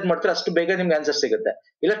ಡಿಸೈಡ್ ಮಾಡ್ತೀರಾ ಅಷ್ಟು ಬೇಗ ನಿಮ್ಗೆ ಆನ್ಸರ್ ಸಿಗುತ್ತೆ,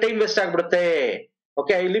 ಇಲ್ಲ ಟೈಮ್ ವೇಸ್ಟ್ ಆಗ್ಬಿಡುತ್ತೆ.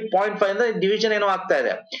 ಓಕೆ, ಇಲ್ಲಿ 0.5 ಅಂದ್ರೆ ಡಿವಿಷನ್ ಏನೋ ಆಗ್ತಾ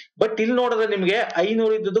ಇದೆ. ಬಟ್ ಇಲ್ಲಿ ನೋಡಿದ್ರೆ ನಿಮ್ಗೆ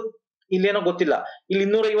 500 ಇದ್ದದ್ದು ಇಲ್ಲೇನೋ ಗೊತ್ತಿಲ್ಲ, ಇಲ್ಲಿ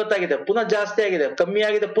 250 ಆಗಿದೆ, ಪುನಃ ಜಾಸ್ತಿ ಆಗಿದೆ, ಕಮ್ಮಿ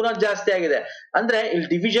ಆಗಿದೆ, ಪುನಃ ಜಾಸ್ತಿ ಆಗಿದೆ. ಅಂದ್ರೆ ಇಲ್ಲಿ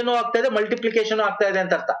ಡಿವಿಷನ್ ಆಗ್ತಾ ಇದೆ, ಮಲ್ಟಿಪ್ಲಿಕೇಶನ್ ಆಗ್ತಾ ಇದೆ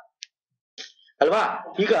ಅಂತ ಅರ್ಥ ಅಲ್ವಾ?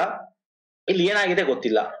 ಈಗ ಇಲ್ಲಿ ಏನಾಗಿದೆ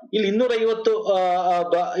ಗೊತ್ತಿಲ್ಲ. ಇಲ್ಲಿ 250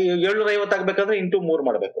 750 ಆಗ್ಬೇಕಂದ್ರೆ ಇಂಟು 3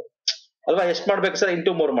 ಮಾಡ್ಬೇಕು ಅಲ್ವಾ? ಎಷ್ಟ್ ಮಾಡ್ಬೇಕು ಸರ್?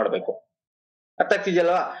 ಇಂಟು 3 ಮಾಡ್ಬೇಕು. ಅರ್ಥ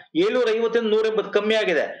ಆಗ್ತಿದೆಯಲ್ವಾ? 750 180 ಕಮ್ಮಿ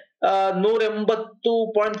ಆಗಿದೆ.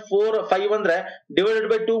 180.45 ಅಂದ್ರೆ ಡಿವೈಡೆಡ್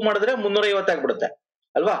ಬೈ 2 ಮಾಡಿದ್ರೆ 350 ಆಗ್ಬಿಡುತ್ತೆ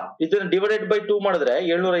ಅಲ್ವಾ? ಇದನ್ನ ಡಿವೈಡೆಡ್ ಬೈ 2 ಮಾಡಿದ್ರೆ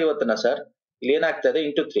 750ನ ಸರ್ ಇಲ್ಲಿ ಏನಾಗ್ತಾ ಇದೆ?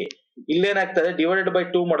 ಇಂಟು 3. ಇಲ್ಲೇನಾಗ್ತದೆ? ಡಿವೈಡೆಡ್ ಬೈ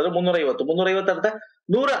 2 ಮಾಡಿದ್ರೆ 350. 350 ಅರ್ಧ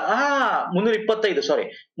 325, ಸಾರಿ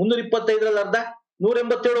 325ರಲ್ಲಿ ಅರ್ಧ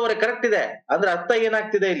 187 ಕರೆಕ್ಟ್ ಇದೆ. ಅಂದ್ರೆ ಅರ್ಥ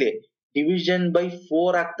ಏನಾಗ್ತಿದೆ? ಇಲ್ಲಿ ಡಿವಿಷನ್ ಬೈ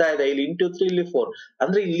 4 ಆಗ್ತಾ ಇದೆ. ಇಲ್ಲಿ ಇಂಟು 3, ಇಲ್ಲಿ 4.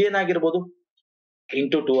 ಅಂದ್ರೆ ಇಲ್ಲಿ ಏನಾಗಿರ್ಬೋದು?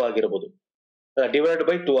 ಇಂಟು 2 ಆಗಿರ್ಬೋದು, ಡಿವೈಡ್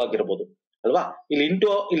ಬೈ 2 ಆಗಿರ್ಬೋದು ಅಲ್ವಾ? ಇಲ್ಲಿ ಇಂಟು,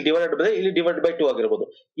 ಇಲ್ಲಿ ಡಿವೈಡ್ ಬೈ, ಇಲ್ಲಿ ಡಿವೈಡ್ ಬೈ 2 ಆಗಿರ್ಬೋದು.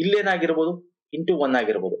 ಇಲ್ಲೇನಾಗಿರ್ಬೋದು? ಇಂಟು 1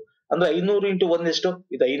 ಆಗಿರ್ಬೋದು. ಅಂದ್ರೆ 500 ಇಂಟು 1 ಎಷ್ಟು?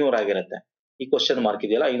 ಇದು 500 ಆಗಿರುತ್ತೆ. ಈ ಕ್ವಶನ್ ಮಾರ್ಕ್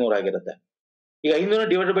ಇದೆಯಲ್ಲ 500 ಆಗಿರುತ್ತೆ. ಈಗ 500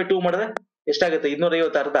 ಡಿವೈಡ್ ಬೈ 2 ಮಾಡಿದ್ರೆ ಎಷ್ಟಾಗುತ್ತೆ?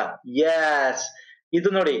 250 ಅರ್ಧ. ಯಸ್, ಇದು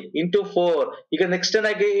ನೋಡಿ ಇಂಟು 4. ಈಗ ನೆಕ್ಸ್ಟ್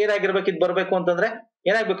ಏನಾಗಿರ್ಬೇಕು? ಇದು ಬರ್ಬೇಕು ಅಂತಂದ್ರೆ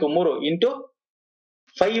ಏನಾಗ್ಬೇಕು? 3 ಇಂಟು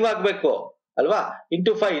 5 ಆಗ್ಬೇಕು ಅಲ್ವಾ?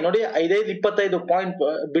 ಇಂಟು 5 ನೋಡಿ, 5 5 25 ಪಾಯಿಂಟ್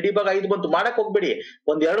ಬಿಡಿ ಭಾಗ 5 ಬಂತು. ಮಾಡಕ್ ಹೋಗ್ಬೇಡಿ,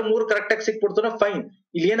 1 2 3 ಕರೆಕ್ಟ್ ಆಗಿ ಸಿಕ್ಬಿಡ್ತು ಫೈನ್.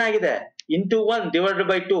 ಇಲ್ಲಿ ಏನಾಗಿದೆ? Into 1 divide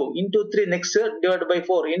by 2 into 3 next divide by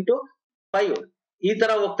 4 into 5 ಈ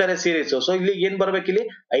ತರ ಹೋಗ್ತಾರೆ ಸೀರೀಸ್. ಸೊ ಇಲ್ಲಿ ಏನ್ ಬರ್ಬೇಕು? ಇಲ್ಲಿ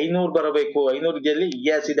 500 ಬರಬೇಕು. 500 ಇದೆಯಲ್ಲಿ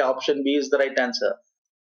ಎಸ್ ಇದೆ, option B is the right answer.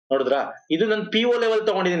 ನೋಡಿದ್ರಾ? ಇದು ನಾನು PO ಲೆವೆಲ್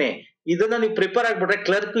ತಗೊಂಡಿದ್ದೀನಿ. ಇದನ್ನ ನೀವು ಪ್ರಿಪೇರ್ ಆಗ್ಬಿಟ್ರೆ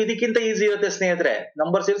ಕ್ಲರ್ಕ್ ಇದಕ್ಕಿಂತ ಈಸಿ ಇರುತ್ತೆ ಸ್ನೇಹಿತರೆ.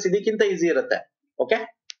 ನಂಬರ್ ಸೀರೀಸ್ ಇದಕ್ಕಿಂತ ಈಸಿ ಇರುತ್ತೆ. ಓಕೆ,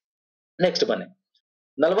 ನೆಕ್ಸ್ಟ್ ಬನ್ನಿ.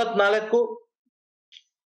 44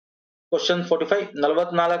 ಕ್ವಶನ್ 45,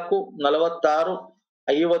 44, 46,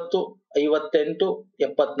 50, 58,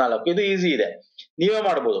 74 ಇದು ಈಸಿ ಇದೆ, ನೀವೇ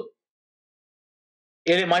ಮಾಡ್ಬೋದು.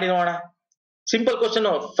 ಹೇಳಿ, ಮಾಡಿ ನೋಡೋಣ. Simple question,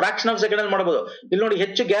 fraction of second ಅಲ್ಲಿ ಮಾಡಬಹುದು. ಇಲ್ಲಿ ನೋಡಿ,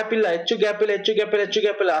 ಹೆಚ್ಚು ಗ್ಯಾಪ್ ಇಲ್ಲ, ಹೆಚ್ಚು ಗ್ಯಾಪ್ ಇಲ್ಲ, ಹೆಚ್ಚು ಗ್ಯಾಪ್ ಇಲ್ಲ, ಹೆಚ್ಚು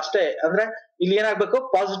ಗ್ಯಾಪ್ ಇಲ್ಲ ಅಷ್ಟೇ. ಅಂದ್ರೆ ಇಲ್ಲಿ ಏನಾಗ್ಬೇಕು?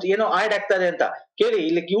 ಪಾಸಿಟಿವ್ ಏನೋ ಆಡ್ ಆಗ್ತಾ ಇದೆ ಅಂತ ಕೇಳಿ.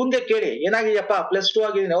 ಇಲ್ಲಿ ಇವಂದೇ ಕೇಳಿ, ಏನಾಗಿದೆಯಪ್ಪ? +2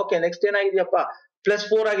 ಆಗಿದ್ದೀನಿ. Okay, next ಏನಾಗಿದೆಯಪ್ಪ?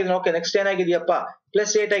 +4 ಆಗಿದ್ದೀನಿ. Okay, next ಏನಾಗಿದೆಯಪ್ಪ?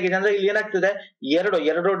 +8 ಆಗಿದೆ. ಅಂದ್ರೆ ಇಲ್ಲಿ ಏನಾಗ್ತದೆ? ಎರಡು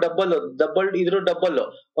ಡಬಲ್ ಇದ್ರ ಡಬಲ್.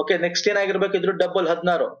 ಓಕೆ, ನೆಕ್ಸ್ಟ್ ಏನಾಗಿರ್ಬೇಕು? ಇದ್ರ ಡಬಲ್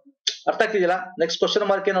 16. ಅರ್ಥ ಆಗ್ತಿದಿಲ್ಲ? ನೆಕ್ಸ್ಟ್ ಕ್ವಶನ್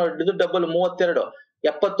ಮಾರ್ಕ್ ಏನೋ ಇದ್ರ ಡಬಲ್ 32,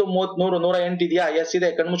 70, 30, 100, 108 ಇದೆಯಾ? ಎಸ್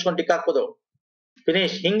ಇದೆ, ಕಣ್ಮುಚ್ಕೊಂಡು ಟಿಕ್ ಹಾಕ್ಬೋದು.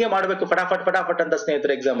 ಫಿನಿಶ್. ಹಿಂಗೆ ಮಾಡ್ಬೇಕು ಫಟಾಫಟ್ ಅಂತ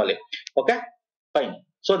ಸ್ನೇಹಿತರೆ ಎಕ್ಸಾಮ್ ಅಲ್ಲಿ. Okay, fine.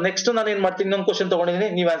 ಸೊ ನೆಕ್ಸ್ಟ್ ನಾನು ಏನ್ ಮಾಡ್ತೀನಿ? ಇನ್ನೊಂದು ಕ್ವಶನ್ ತಗೊಂಡಿದ್ದೀನಿ,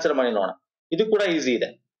 ನೀವು ಆನ್ಸರ್ ಮಾಡಿ ನೋಡೋಣ. ಇದು ಕೂಡ ಈಸಿ ಇದೆ,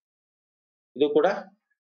 ಇದು ಕೂಡ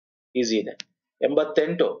ಈಸಿ ಇದೆ.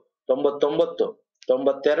 88, 99, 92,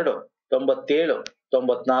 97,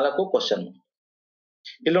 94 ಕ್ವಶನ್.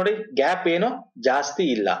 ಇಲ್ಲಿ ನೋಡಿ, ಗ್ಯಾಪ್ ಏನು ಜಾಸ್ತಿ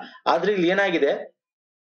ಇಲ್ಲ. ಆದ್ರೆ ಇಲ್ಲಿ ಏನಾಗಿದೆ?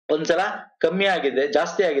 ಒಂದ್ಸಲ ಕಮ್ಮಿ ಆಗಿದೆ,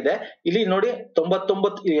 ಜಾಸ್ತಿ ಆಗಿದೆ. ಇಲ್ಲಿ ನೋಡಿ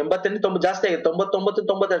 99, 88, 90 ಜಾಸ್ತಿ ಆಗಿದೆ. 99,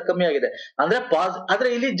 92 ಕಮ್ಮಿ ಆಗಿದೆ. ಅಂದ್ರೆ ಆದ್ರೆ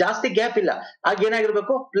ಇಲ್ಲಿ ಜಾಸ್ತಿ ಗ್ಯಾಪ್ ಇಲ್ಲ. ಆಗ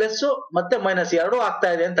ಏನಾಗಿರ್ಬೇಕು? ಪ್ಲಸ್ ಮತ್ತೆ ಮೈನಸ್ ಎರಡೂ ಆಗ್ತಾ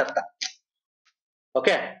ಇದೆ ಅಂತ ಅರ್ಥ.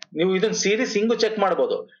 ಓಕೆ, ನೀವು ಇದನ್ನ ಸೀರೀಸ್ ಹಿಂಗು ಚೆಕ್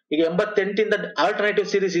ಮಾಡ್ಬೋದು. ಈಗ 88ಇಂದ ಆಲ್ಟರ್ನೇಟಿವ್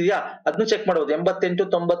ಸೀರೀಸ್ ಇದೆಯಾ? ಅದನ್ನು ಚೆಕ್ ಮಾಡ್ಬೋದು. 88,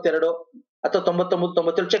 92 ಅಥವಾ 99,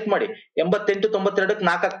 97 ಚೆಕ್ ಮಾಡಿ. 88, 92ಕ್ಕೆ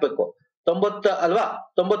 4 ಹಾಕ್ಬೇಕು. 90 ಅಲ್ವಾ?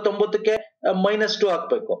 99ಕ್ಕೆ -2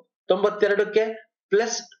 ಹಾಕ್ಬೇಕು. 92ಕ್ಕೆ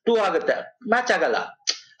 +2 ಆಗುತ್ತೆ. ಮ್ಯಾಚ್ ಆಗಲ್ಲ.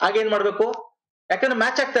 ಆಗೇನ್ ಮಾಡ್ಬೇಕು? ಯಾಕಂದ್ರೆ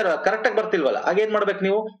ಮ್ಯಾಚ್ ಆಗ್ತಾ ಇರೋ ಕರೆಕ್ಟ್ ಆಗಿ ಬರ್ತಿಲ್ವಲ್ಲ. ಆಗೇನ್ ಮಾಡ್ಬೇಕು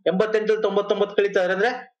ನೀವು? 88 99 ಕಳೀತಾ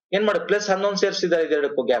ಇದ್ರೆ ಏನ್ ಮಾಡಿ? +11 ಸೇರಿಸಿದ್ದಾರೆ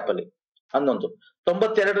ಇದೆರಡಕ್ಕೂ ಗ್ಯಾಪ್ ಅಲ್ಲಿ 11.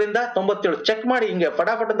 92ರಿಂದ 97 ಚೆಕ್ ಮಾಡಿ. ಹಿಂಗೆ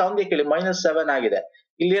ಫಟಾಫಟ್ ಅಂತ ಅವನಿಗೆ ಕೇಳಿ. -7 ಆಗಿದೆ.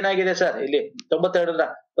 ಇಲ್ಲಿ ಏನಾಗಿದೆ ಸರ್? ಇಲ್ಲಿ 92ರಿಂದ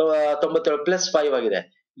 97 +5 ಆಗಿದೆ.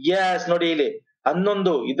 ಎಸ್, ನೋಡಿ ಇಲ್ಲಿ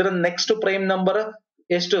 11. ಇದರ ನೆಕ್ಸ್ಟ್ ಪ್ರೈಮ್ ನಂಬರ್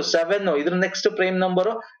ಎಷ್ಟು 7, ಇದ್ರ ನೆಕ್ಸ್ಟ್ ಪ್ರೈಮ್ ನಂಬರ್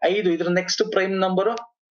 5, ಇದ್ರ ನೆಕ್ಸ್ಟ್ ಪ್ರೈಮ್ ನಂಬರ್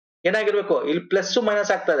ಏನಾಗಿರ್ಬೇಕು, ಇಲ್ಲಿ ಪ್ಲಸ್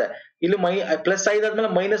ಮೈನಸ್ ಆಗ್ತಾ ಇದೆ, ಇಲ್ಲಿ ಪ್ಲಸ್ 5 ಆದ್ಮೇಲೆ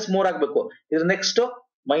 -3 ಆಗ್ಬೇಕು, ಇದ್ರ ನೆಕ್ಸ್ಟ್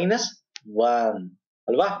 -1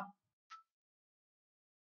 ಅಲ್ವಾ,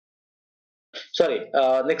 ಸಾರಿ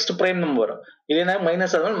ನೆಕ್ಸ್ಟ್ ಪ್ರೈಮ್ ನಂಬರ್ ಇಲ್ಲಿ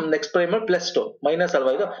ಮೈನಸ್ ಆದ್ಮೇಲೆ ನೆಕ್ಸ್ಟ್ ಪ್ರೈಮ್ +2 ಮೈನಸ್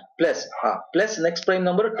ಅಲ್ವಾ ಇದು plus, plus next prime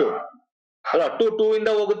number 2 ಅಲ್ವಾ, 2 ಇಂದ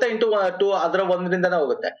ಹೋಗುತ್ತೆ ಇಂಟು 2 ಅದರ 1ರಿಂದನೇ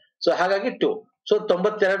ಹೋಗುತ್ತೆ, ಸೊ ಹಾಗಾಗಿ 2, ಸೊ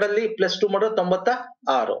 92 ಅಲ್ಲಿ +2 ಮಾಡಿದ್ರೆ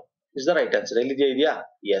 96 ಇಸ್ ದ ರೈಟ್ ಆನ್ಸರ್. ಎಲ್ಲಿದೆ ಇದೆಯಾ,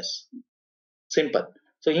 ಎಸ್, ಸಿಂಪಲ್.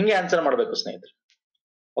 ಸೊ ಹಿಂಗೆ ಆನ್ಸರ್ ಮಾಡ್ಬೇಕು ಸ್ನೇಹಿತರೆ.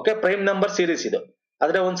 ಓಕೆ, ಪ್ರೈಮ್ ನಂಬರ್ ಸೀರೀಸ್ ಇದು,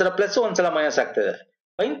 ಆದ್ರೆ ಒಂದ್ಸಲ ಪ್ಲಸ್ ಒಂದ್ಸಲ ಮೈನಸ್ ಆಗ್ತಿದೆ.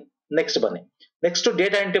 ಫೈನ್, ನೆಕ್ಸ್ಟ್ ಬನ್ನಿ. ನೆಕ್ಸ್ಟ್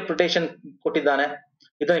ಡೇಟಾ ಇಂಟರ್ಪ್ರಿಟೇಷನ್ ಕೊಟ್ಟಿದ್ದಾನೆ,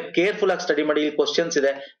 ಇದನ್ನ ಕೇರ್ಫುಲ್ ಆಗಿ ಸ್ಟಡಿ ಮಾಡಿ. ಇಲ್ಲಿ ಕ್ವಶನ್ಸ್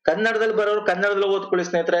ಇದೆ, ಕನ್ನಡದಲ್ಲಿ ಬರೋರು ಕನ್ನಡದಲ್ಲಿ ಓದ್ಕೊಳ್ಳಿ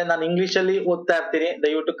ಸ್ನೇಹಿತರೆ, ನಾನು ಇಂಗ್ಲಿಷ್ ಅಲ್ಲಿ ಓದ್ತಾ ಇರ್ತೀನಿ,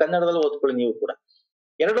 ದಯವಿಟ್ಟು ಕನ್ನಡದಲ್ಲಿ ಓದ್ಕೊಳ್ಳಿ ನೀವು ಕೂಡ,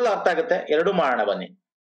 ಎರಡೂ ಅರ್ಥ ಆಗುತ್ತೆ, ಎರಡೂ ಮಾಡೋಣ ಬನ್ನಿ.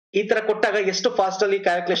 ಈ ತರ ಕೊಟ್ಟಾಗ ಎಷ್ಟು ಫಾಸ್ಟ್ ಅಲ್ಲಿ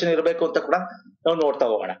ಕ್ಯಾಲ್ಕುಲೇಷನ್ ಇರಬೇಕು ಅಂತ ಕೂಡ ನಾವು ನೋಡ್ತಾ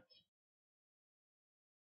ಹೋಗೋಣ.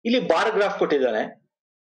 ಇಲ್ಲಿ ಬಾರ್ ಗ್ರಾಫ್ ಕೊಟ್ಟಿದ್ದಾನೆ.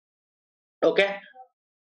 ಓಕೆ,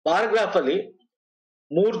 ಬಾರ್ ಗ್ರಾಫ್ ಅಲ್ಲಿ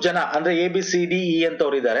 3 ಜನ ಅಂದ್ರೆ ABCDE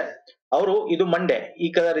ಅಂತವ್ರು ಇದ್ದಾರೆ. ಅವರು ಇದು ಮಂಡೇ, ಈ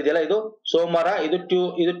ಕಲರ್ ಇದೆಯಲ್ಲ ಇದು ಸೋಮವಾರ, ಇದು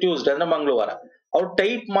ಟ್ಯೂಸ್ಡೇ ಅಂದ್ರೆ ಮಂಗಳವಾರ. ಅವ್ರು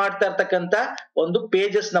ಟೈಪ್ ಮಾಡ್ತಾ ಇರ್ತಕ್ಕಂತ ಒಂದು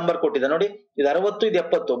ಪೇಜಸ್ ನಂಬರ್ ಕೊಟ್ಟಿದೆ ನೋಡಿ, ಇದು 60, ಇದು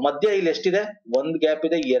 70, ಮಧ್ಯ ಇಲ್ಲಿ ಎಷ್ಟಿದೆ, 1 ಗ್ಯಾಪ್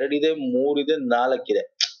ಇದೆ, 2 ಇದೆ, 3 ಇದೆ, 4 ಇದೆ.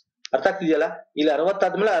 ಅರ್ಥ ಆಗ್ತಿದೆಯಲ್ಲ, ಇಲ್ಲಿ 60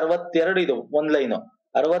 ಆದ್ಮೇಲೆ 62 ಇದು ಒಂದ್ ಲೈನು,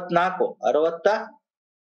 64,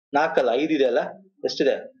 64 ಅಲ್ಲ 5 ಇದೆ ಅಲ್ಲ,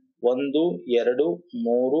 ಎಷ್ಟಿದೆ, 1 2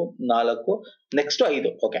 3 4, ನೆಕ್ಸ್ಟ್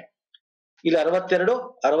 5. ಓಕೆ, ಇಲ್ಲಿ 62,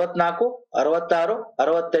 64, 66,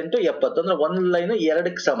 68, 70 ಅಂದ್ರೆ ಒಂದ್ ಲೈನ್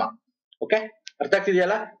 2ಕ್ಕೆ ಸಮ. ಓಕೆ, ಅರ್ಥ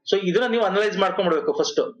ಆಗ್ತಿದೆಯಲ್ಲ. ಸೊ ಇದನ್ನ ನೀವು ಅನಲೈಸ್ ಮಾಡ್ಕೊಂಡ್ಬಿಡ್ಬೇಕು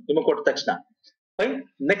ಫಸ್ಟ್ ನಿಮಗೆ ಕೊಟ್ಟ ತಕ್ಷಣ. ಫೈನ್,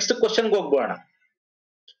 ನೆಕ್ಸ್ಟ್ ಕ್ವಶನ್ಗೆ ಹೋಗ್ಬೋಣ.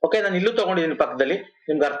 ಓಕೆ, ನಾನು ಇಲ್ಲೂ ತಗೊಂಡಿದ್ದೀನಿ ಪಕ್ಕದಲ್ಲಿ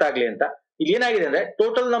ನಿಮ್ಗೆ ಅರ್ಥ ಆಗ್ಲಿ ಅಂತ. ಇಲ್ಲಿ ಏನಾಗಿದೆ ಅಂದ್ರೆ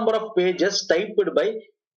total number of pages typed by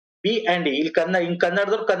B and E, ಇಲ್ಲಿ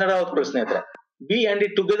ಕನ್ನಡದವ್ರು ಕನ್ನಡ ಓದ್ಕೊಳ್ಳಿ ಸ್ನೇಹಿತರೆ. B and E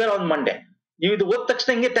together on Monday. ನೀವು ಇದು ಓದ್ ತಕ್ಷಣ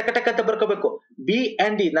ಹಿಂಗೆ ಟಕ ಟಕ ಅಂತ ಬರ್ಕೋಬೇಕು. B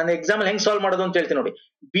and E, ನಾನು ಎಕ್ಸಾಂಪಲ್ ಹೆಂಗ್ ಸಾಲ್ವ್ ಮಾಡೋದು ಅಂತ ಹೇಳ್ತೀನಿ ನೋಡಿ.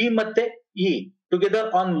 B ಮತ್ತೆ E together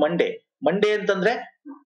on Monday. Monday ಅಂತಂದ್ರೆ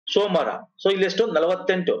ಸೋಮವಾರ, ಸೊ ಇಲ್ಲಿ ಎಷ್ಟು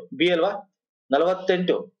 48 B ಅಲ್ವಾ,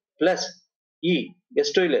 48 ಪ್ಲಸ್ E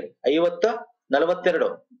ಎಷ್ಟು ಇಲ್ಲಿ 50,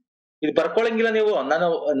 42. ಇದು ಬರ್ಕೊಳಂಗಿಲ್ಲ ನೀವು,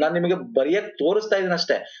 ನಾನು ನಿಮಗೆ ಬರೆಯಕ್ ತೋರಿಸ್ತಾ ಇದೀನಿ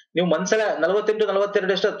ಅಷ್ಟೇ. ನೀವು ಮನ್ಸಲ್ಲ 48,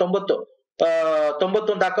 42 ಎಷ್ಟು 90,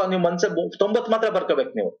 90 ಅಂತ ಹಾಕೋ, ನೀವು ಮನ್ಸ 90 ಮಾತ್ರ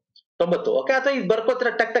ಬರ್ಕೋಬೇಕು ನೀವು, 90. ಓಕೆ, ಅಥವಾ ಇದು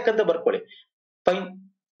ಬರ್ಕೋತೀರ ಟಕ್ ಟಕ್ ಅಂತ ಬರ್ಕೊಳ್ಳಿ. ಫೈನ್,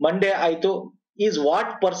 ಮಂಡೇ ಆಯ್ತು. is what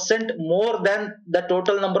percent more than the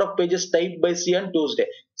total number of pages typed by C on Tuesday.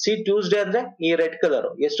 C Tuesday ಅಂದ್ರೆ ಈ ರೆಡ್ ಕಲರ್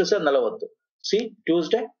ಎಷ್ಟು ಸರ್, 40. C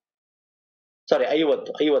Tuesday, ಸಾರಿ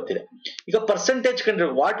 50 ಇದೆ. ಈಗ ಪರ್ಸೆಂಟೇಜ್ ಕಂಡ್ರೆ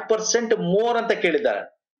ವಾಟ್ ಪರ್ಸೆಂಟ್ ಮೋರ್ ಅಂತ ಕೇಳಿದ್ದಾರೆ.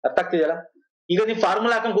 ಅರ್ಥ ಆಗ್ತಿದೆಯಲ್ಲ. ಈಗ ನೀವು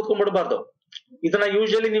ಫಾರ್ಮುಲಾ ಹಾಕೊಂಡು ಕೂತ್ಕೊಂಡ್ಬಿಡಬಾರ್ದು. ಇದನ್ನ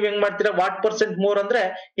ಯೂಶಲಿ ನೀವ್ ಹೆಂಗ್ ಮಾಡ್ತೀರಾ, ವಾಟ್ ಪರ್ಸೆಂಟ್ ಮೋರ್ ಅಂದ್ರೆ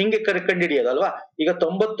ಹಿಂಗೆ ಕಂಡುಹಿಡಿಯೋದು ಅಲ್ವಾ. ಈಗ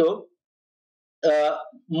 90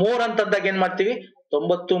 ಮೋರ್ ಅಂತಂದಾಗ ಏನ್ ಮಾಡ್ತೀವಿ,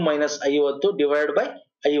 90 - 50 ಡಿವೈಡ್ ಬೈ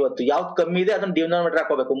 50. ಯಾವ್ದು ಕಮ್ಮಿ ಇದೆ ಅದನ್ನ ಡಿನಾಮಿನೇಟರ್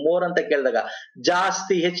ಹಾಕೋಬೇಕು. ಮೋರ್ ಅಂತ ಕೇಳಿದಾಗ,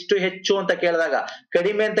 ಜಾಸ್ತಿ ಹೆಚ್ಚು ಅಂತ ಕೇಳಿದಾಗ,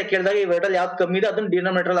 ಕಡಿಮೆ ಅಂತ ಕೇಳಿದಾಗ ಇವೆರಡಲ್ಲಿ ಯಾವ್ದು ಕಮ್ಮಿ ಇದೆ ಅದನ್ನ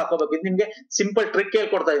ಡಿನಾಮಿನೇಟರ್ ಹಾಕೋಬೇಕು. ಇದು ನಿಮ್ಗೆ ಸಿಂಪಲ್ ಟ್ರಿಕ್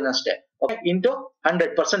ಹೇಳ್ಕೊಡ್ತಾ ಇದೀನಿ ಅಷ್ಟೇ. ಓಕೆ, ಇಂಟು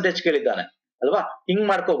 100% ಕೇಳಿದ್ದಾನೆ ಅಲ್ವಾ, ಹಿಂಗ್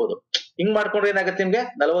ಮಾಡ್ಕೋಬಹುದು. ಹಿಂಗ್ ಮಾಡ್ಕೊಂಡ್ರೆ ಏನಾಗುತ್ತೆ ನಿಮ್ಗೆ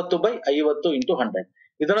 40/50 ಇಂಟು 100.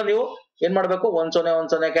 ಇದನ್ನ ನೀವು ಏನ್ ಮಾಡ್ಬೇಕು, 1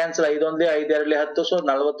 0 cancel, 5 1 5 2 10, so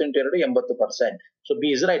 40 × 2 80%. So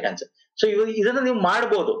B is right answer. So ಇದನ್ನ ನೀವು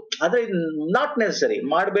ಮಾಡ್ಬೋದು, ಆದ್ರೆ ನಾಟ್ ನೆಸೆಸರಿ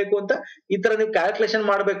ಮಾಡ್ಬೇಕು ಅಂತ ಈ ತರ ನೀವು ಕ್ಯಾಲ್ಕುಲೇಷನ್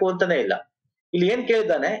ಮಾಡ್ಬೇಕು ಅಂತಾನೆ ಇಲ್ಲ. ಇಲ್ಲಿ ಏನ್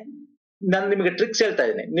ಕೇಳಿದ್ದಾನೆ, ನಾನು ನಿಮಗೆ ಟ್ರಿಕ್ಸ್ ಹೇಳ್ತಾ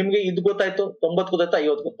ಇದ್ದೀನಿ. ನಿಮ್ಗೆ ಇದು ಗೊತ್ತಾಯ್ತು, 90 ಗೊತ್ತಾಯ್ತು,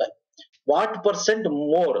 50 ಗೊತ್ತಾಯ್ತು. What percent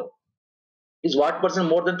more is what percent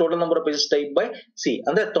more than total number of pages typed by C.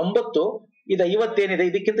 ಅಂದ್ರೆ 90, ಇದು 50 ಏನಿದೆ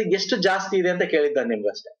ಇದಕ್ಕಿಂತ ಎಷ್ಟು ಜಾಸ್ತಿ ಇದೆ ಅಂತ ಕೇಳಿದ್ದಾನೆ ನಿಮ್ಗೆ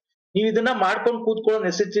ಅಷ್ಟೇ. ನೀವು ಇದನ್ನ ಮಾಡ್ಕೊಂಡು ಕೂತ್ಕೊಳ್ಳೋ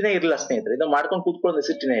ನೆಸಿಟಿನೇ ಇರಲ್ಲ ಸ್ನೇಹಿತರೆ, ಇದನ್ನ ಮಾಡ್ಕೊಂಡು ಕೂತ್ಕೊಳ್ಳೋ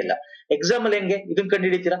ನೆಸಿಟಿನೇ ಇಲ್ಲ. ಎಕ್ಸಾಮ್ ಅಲ್ಲಿ ಹೆಂಗೆ ಇದನ್ನ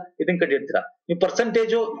ಕಂಡುಹಿಡಿತೀರಾ, ನೀವು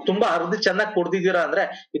ಪರ್ಸೆಂಟೇಜ್ ತುಂಬಾ ಅರ್ಧ ಚೆನ್ನಾಗಿ ಕೊಡ್ದಿದ್ದೀರಾ ಅಂದ್ರೆ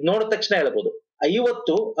ಇದು ನೋಡಿದ ತಕ್ಷಣ ಹೇಳ್ಬೋದು.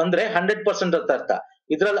 50 ಅಂದ್ರೆ 100% ಅಂತ ಅರ್ಥ.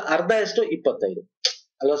 ಇದ್ರಲ್ಲಿ ಅರ್ಧ ಎಷ್ಟು, 25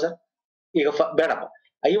 ಅಲ್ವಾ ಸರ್. ಈಗ ಬೇಡಪ್ಪ,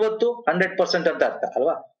 50 100% ಅಂತ ಅರ್ಥ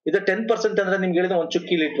ಅಲ್ವಾ. ಇದು 10% ಅಂದ್ರೆ ನಿಮ್ಗೆ ಹೇಳಿದ ಒಂದ್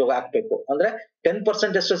ಚುಕ್ಕಿ ಇಟ್ಟು ಹಾಕ್ಬೇಕು. ಅಂದ್ರೆ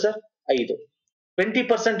 10% ಎಷ್ಟು ಸರ್, 5.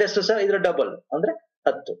 20% ಎಷ್ಟು ಸರ್, ಇದ್ರ ಡಬಲ್ ಅಂದ್ರೆ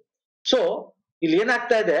 10. ಸೊ ಇಲ್ಲಿ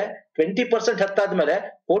ಏನಾಗ್ತಾ ಇದೆ, 20% 10 ಆದ್ಮೇಲೆ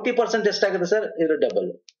 40% ಎಷ್ಟಾಗುತ್ತೆ ಸರ್, ಇದ್ರ ಡಬಲ್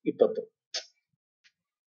 20.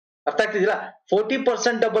 ಅರ್ಥ ಆಗ್ತಿದ್ದೀರಾ.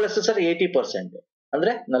 40% ಡಬಲ್ ಎಷ್ಟು ಸರ್, 80%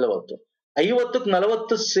 ಅಂದ್ರೆ 40. 50ಕ್ಕೆ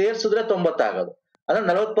 40 ಸೇರ್ಸಿದ್ರೆ 90 ಆಗೋದು. ಅಂದ್ರೆ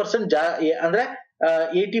 40% ಅಂದ್ರೆ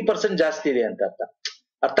 80% ಜಾಸ್ತಿ ಇದೆ ಅಂತ ಅರ್ಥ.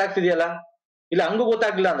 ಅರ್ಥ ಆಗ್ತಿದೆಯಲ್ಲ. ಇಲ್ಲ ಹಂಗೂ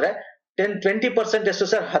ಗೊತ್ತಾಗ್ಲಿಲ್ಲ ಅಂದ್ರೆ 20% ಎಷ್ಟು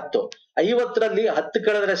ಸರ್, 10. 50ರಲ್ಲಿ 10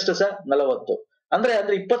 ಕಳೆದ್ರೆ ಎಷ್ಟು ಸರ್, 40. ಅಂದ್ರೆ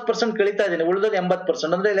 20% ಕಳೀತಾ ಇದೀನಿ, ಉಳಿದೋದು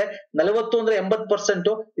 80%. ಅಂದ್ರೆ 40 ಅಂದ್ರೆ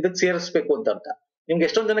 80% ಇದಕ್ಕೆ ಸೇರಿಸ್ಬೇಕು ಅಂತ ಅರ್ಥ. ನಿಮ್ಗೆ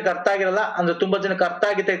ಎಷ್ಟೊಂದ್ ಜನಕ್ಕೆ ಅರ್ಥ ಆಗಿರಲ್ಲ, ಅಂದ್ರೆ ತುಂಬಾ ಜನಕ್ಕೆ ಅರ್ಥ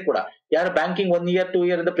ಆಗಿದೆ ಕೂಡ. ಯಾರು ಬ್ಯಾಂಕಿಂಗ್ 1 year 2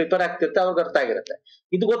 year ಇಂದ ಪ್ರಿಪೇರ್ ಆಗ್ತಿರುತ್ತೆ ಅವ್ರಿಗೆ ಅರ್ಥ ಆಗಿರುತ್ತೆ.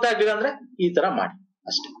 ಇದು ಗೊತ್ತಾಗ್ಲಿಲ್ಲ ಅಂದ್ರೆ ಈ ತರ ಮಾಡಿ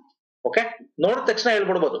ಅಷ್ಟೇ. ಓಕೆ, ನೋಡಿದ ತಕ್ಷಣ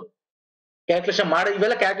ಹೇಳ್ಬಿಡ್ಬೋದು ಕ್ಯಾಲ್ಕುಲೇಷನ್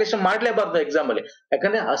ಇವೆಲ್ಲ ಕ್ಯಾಲ್ಕುಲೇಷನ್ ಮಾಡ್ಲೇಬಾರ್ದು ಎಕ್ಸಾಮ್ ಅಲ್ಲಿ,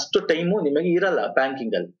 ಯಾಕಂದ್ರೆ ಅಷ್ಟು ಟೈಮು ನಿಮಗೆ ಇರಲ್ಲ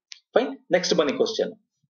ಬ್ಯಾಂಕಿಂಗ್ ಅಲ್ಲಿ. ಫೈನ್, ನೆಕ್ಸ್ಟ್ ಬನ್ನಿ ಕ್ವಶನ್.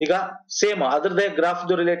 ಈಗ ಸೇಮ್ ಅದ್ರದೇ ಗ್ರಾಫ್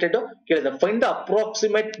ರಿಲೇಟೆಡ್ ಕೇಳಿದ. Find the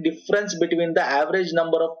approximate difference between the average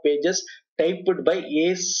number of pages typed by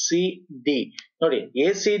ACD. ನೋಡಿ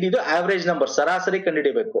ACD ಇದು ಆವರೇಜ್ ನಂಬರ್, ಸರಾಸರಿ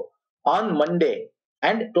ಕಂಡುಹಿಡಿಯಬೇಕು on Monday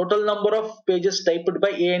and total number of pages typed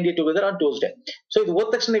by A and D together on Tuesday. So ಇದು ಓದ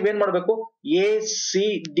ತಕ್ಷಣ ನೀವೇನ್ ಮಾಡ್ಬೇಕು,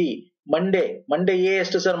 ACD Monday A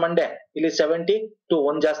ಎಷ್ಟು ಸರ್ ಮಂಡೇ, ಇಲ್ಲಿ 72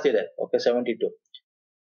 ಒಂದ್ ಜಾಸ್ತಿ ಇದೆ, ಓಕೆ 72.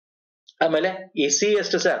 ಆಮೇಲೆ ಈ ಸಿ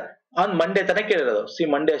ಎಷ್ಟು ಸರ್, ಆನ್ ಮಂಡೇ ತನಕ ಕೇಳಿರೋದು, ಸಿ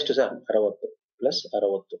ಮಂಡೇ ಎಷ್ಟು ಸರ್ 60 ಪ್ಲಸ್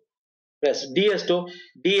 60 ಪ್ಲಸ್ ಡಿ ಎಷ್ಟು,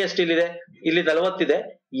 ಡಿ ಎಷ್ಟು ಇಲ್ಲಿದೆ, ಇಲ್ಲಿ 40 ಇದೆ,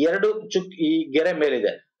 2 ಚುಕ್ ಈ ಗೆರೆ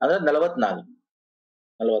ಮೇಲಿದೆ ಅಂದ್ರೆ 44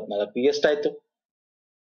 ಎಷ್ಟಾಯ್ತು,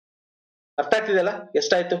 ಅರ್ಥ ಆಗ್ತಿದೆಯಲ್ಲ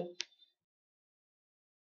ಎಷ್ಟಾಯ್ತು.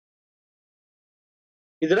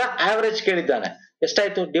 ಇದರ ಆವರೇಜ್ ಕೇಳಿದ್ದಾನೆ,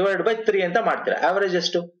 ಎಷ್ಟಾಯ್ತು ಡಿವೈಡ್ ಬೈ 3 ಅಂತ ಮಾಡ್ತೀರಾ. ಆವರೇಜ್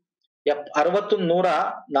ಎಷ್ಟು 60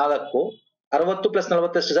 104, 60 ಪ್ಲಸ್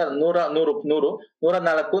 40 ಎಷ್ಟು ಸರ್ 100 104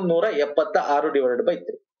 176 ಡಿವೈಡೆಡ್ ಬೈ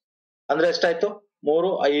 3 ಅಂದ್ರೆ ಎಷ್ಟಾಯ್ತು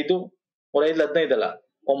 3 5 15 ಅಲ್ಲ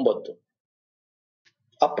 9.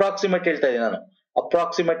 ಅಪ್ರಾಕ್ಸಿಮೇಟ್ ಹೇಳ್ತಾ ಇದ್ದೀನಿ ನಾನು,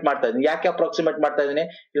 ಅಪ್ರಾಕ್ಸಿಮೇಟ್ ಮಾಡ್ತಾ ಇದ್ದೀನಿ. ಯಾಕೆ ಅಪ್ರಾಕ್ಸಿಮೇಟ್ ಮಾಡ್ತಾ ಇದ್ದೀನಿ,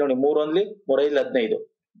 ಇಲ್ಲಿ ನೋಡಿ 3 1 3 5 15,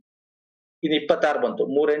 ಇದು 26 ಬಂತು,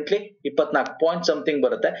 3 8 24 ಪಾಯಿಂಟ್ ಸಮಥಿಂಗ್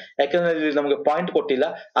ಬರುತ್ತೆ. ಯಾಕಂದ್ರೆ ಇಲ್ಲಿ ನಮಗೆ ಪಾಯಿಂಟ್ ಕೊಟ್ಟಿಲ್ಲ,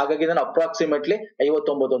 ಹಾಗಾಗಿ ನಾನು ಅಪ್ರಾಕ್ಸಿಮೇಟ್ಲಿ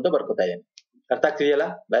 59 ಅಂತ ಬರ್ಕೋತಾ ಇದ್ದೀನಿ. ಅರ್ಥ ಆಗ್ತಿದೆಯಲ್ಲ,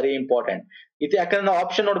 ವೆರಿ ಇಂಪಾರ್ಟೆಂಟ್ ಇದು. ಯಾಕಂದ್ರೆ ನಾವು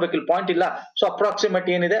ಆಪ್ಷನ್ ನೋಡ್ಬೇಕು, ಇಲ್ಲಿ ಪಾಯಿಂಟ್ ಇಲ್ಲ. ಸೊ ಅಪ್ರಾಕ್ಸಿಮೇಟ್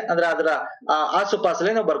ಏನಿದೆ ಅಂದ್ರೆ ಅದರ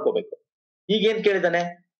ಆಸುಪಾಸಲ್ಲಿ ನಾವು ಬರ್ಕೋಬೇಕು. ಈಗ ಏನ್ ಕೇಳಿದಾನೆ,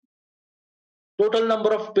 total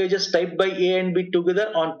number of pages type by A and B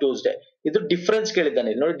together on Tuesday. ಇದು ಡಿಫರೆನ್ಸ್ ಕೇಳಿದ್ದಾನೆ.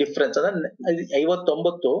 ಇಲ್ಲಿ ನೋಡಿ ಡಿಫರೆನ್ಸ್ ಅಂದ್ರೆ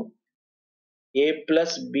 59 A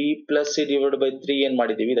plus B plus C divide by 3 ಏನ್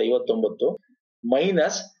ಮಾಡಿದೀವಿ, ಇದು 59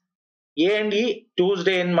 minus A and E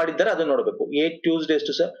Tuesday ಏನ್ ಮಾಡಿದ್ದಾರೆ ಅದು ನೋಡ್ಬೇಕು. A ಟ್ಯೂಸ್ಡೇ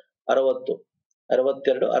ಎಷ್ಟು sir 60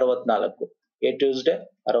 62 64, A Tuesday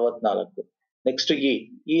 64. Next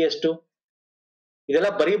E ಎಷ್ಟು, ಇದೆಲ್ಲ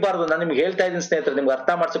ಬರೀಬಾರ್ದು, ನಾನು ನಿಮ್ಗೆ ಹೇಳ್ತಾ ಇದ್ದೀನಿ ಸ್ನೇಹಿತರೆ, ನಿಮ್ಗೆ ಅರ್ಥ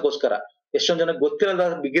ಮಾಡ್ಸಕ್ಕೋಸ್ಕರ. ಎಷ್ಟೊಂದ್ ಜನ ಗೊತ್ತಿರಲ್ಲ,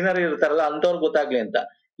 ಬಿಗಿನರ್ ಇರ್ತಾರಲ್ಲ ಅಂತವ್ರಿಗೆ ಗೊತ್ತಾಗ್ಲಿ ಅಂತ.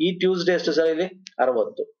 ಈ ಟ್ಯೂಸ್ಡೇ ಎಷ್ಟು ಸರ್ ಇಲ್ಲಿ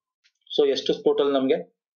 60. ಸೊ ಎಷ್ಟು ಟೋಟಲ್ ನಮ್ಗೆ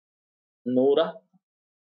 100,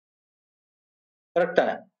 ಕರೆಕ್ಟ್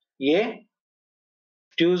ತಾನೆ. A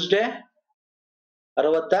Tuesday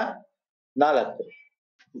 64,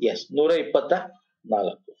 S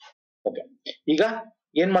 124. ಓಕೆ, ಈಗ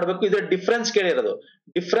ಏನ್ ಮಾಡ್ಬೇಕು, ಇದ್ರ ಡಿಫ್ರೆನ್ಸ್ ಕೇಳಿರೋದು.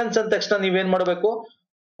 ಡಿಫ್ರೆನ್ಸ್ ಅಂದ ತಕ್ಷಣ ನೀವೇನ್ ಮಾಡ್ಬೇಕು,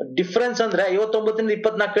 ಡಿಫ್ರೆನ್ಸ್ ಅಂದ್ರೆ 59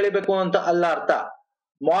 24 ಕಳಿಬೇಕು ಅಂತ ಅಲ್ಲ ಅರ್ಥ.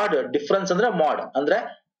 ಮಾಡ್ ಡಿಫ್ರೆನ್ಸ್ ಅಂದ್ರೆ ಮಾಡ್ ಅಂದ್ರೆ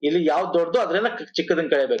ಇಲ್ಲಿ ಯಾವ್ದು ದೊಡ್ಡದು ಅದ್ರನ್ನ ಚಿಕ್ಕದನ್ನ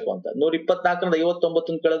ಕಳಿಬೇಕು ಅಂತ. 124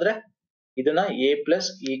 59 ಕಳೆದ್ರೆ ಇದನ್ನ A ಪ್ಲಸ್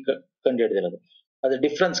ಇ ಕಂಡು ಹಿಡಿದಿರೋದು. ಅದ್ರ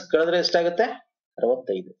ಡಿಫ್ರೆನ್ಸ್ ಕಳೆದ್ರೆ ಎಷ್ಟಾಗುತ್ತೆ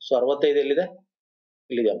 65. ಸೊ 65 ಎಲ್ಲಿದೆ,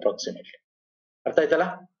 ಇಲ್ಲಿದೆ ಅಪ್ರಾಕ್ಸಿಮೇಟ್ಲಿ. ಅರ್ಥ ಆಯ್ತಲ್ಲ,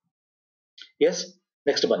 ಎಸ್.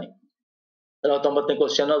 ನೆಕ್ಸ್ಟ್ ಬನ್ನಿ 90ನೇ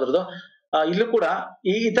ಕ್ವಶನ್ ಅದ್ರದ್ದು. ಇಲ್ಲೂ ಕೂಡ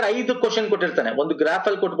ಈ ತರ 5 ಕ್ವಶನ್ ಕೊಟ್ಟಿರ್ತಾನೆ. ಒಂದು ಗ್ರಾಫ್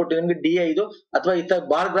ಅಲ್ಲಿ ಕೊಟ್ಬಿಟ್ಟು ನಿಮ್ಗೆ D5 ಅಥವಾ ಈ ತರ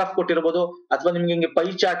ಬಾರ್ ಗ್ರಾಫ್ ಕೊಟ್ಟಿರ್ಬೋದು, ಅಥವಾ ನಿಮ್ಗೆ ಹಿಂಗೆ ಪೈ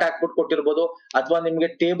ಚಾರ್ಟ್ ಹಾಕ್ಬಿಟ್ಟು ಕೊಟ್ಟಿರ್ಬೋದು, ಅಥವಾ ನಿಮ್ಗೆ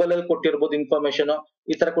ಟೇಬಲ್ ಅಲ್ಲಿ ಕೊಟ್ಟಿರ್ಬೋದು ಇನ್ಫಾರ್ಮೇಶನ್.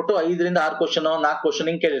 ಈ ತರ ಕೊಟ್ಟು 5 ರಿಂದ 6 ಕ್ವಶನ್ 4 ಕ್ವಶನ್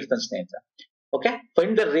ಹಿಂಗ್ ಕೇಳಿರ್ತಾನೆ ಸ್ನೇಹಿತರೆ. Okay,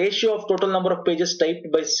 find the ratio of total number of pages typed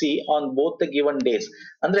by C on both the given days.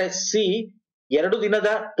 ಅಂದ್ರೆ C 2 ದಿನದ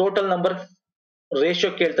ಟೋಟಲ್ ನಂಬರ್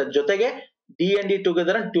ರೇಷಿಯೋ ಕೇಳ್ತದೆ, ಜೊತೆಗೆ D and D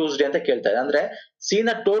together and Tuesday ಅಂತ ಕೇಳ್ತಾ ಇದೆ. ಅಂದ್ರೆ ಸಿ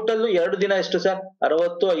ನ ಟೋಟಲ್ 2 ದಿನ ಎಷ್ಟು ಸರ್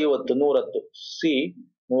 60 50 110, ಸಿ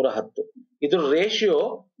 110. ಇದು ratio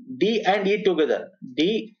D and E together, D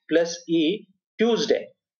plus E Tuesday,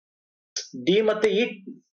 D ಮತ್ತೆ E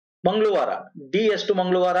ಮಂಗಳವಾರ. D ಎಷ್ಟು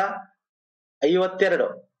ಮಂಗಳವಾರ 52,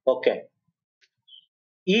 ಓಕೆ.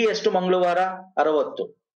 E ಎಷ್ಟು ಮಂಗಳವಾರ 60,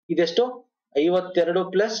 ಇದೆಷ್ಟು 52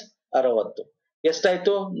 ಪ್ಲಸ್ 60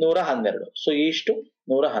 ಎಷ್ಟಾಯ್ತು 112. ಸೊ ಇಷ್ಟು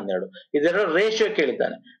 112. ಇದೆರಡು ರೇಷಿಯೋ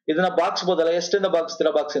ಕೇಳಿದ್ದಾನೆ. ಇದನ್ನ ಬಾಕ್ಸ್ ಬೋದಲ್ಲ, ಎಷ್ಟಿಂದ ಬಾಕ್ಸ್ತೀರ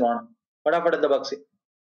ಬಾಕ್ಸಿ ನೋಡೋಣ, ಫಟಾಫಟಿಂದ ಬಾಕ್ಸಿ.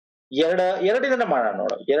 ಎರಡಿಂದ ಮಾಡೋಣ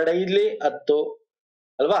ನೋಡ. 2 5 10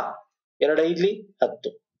 ಅಲ್ವಾ, 2 5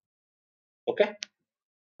 10. Okay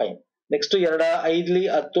fine. ನೆಕ್ಸ್ಟ್ 2 5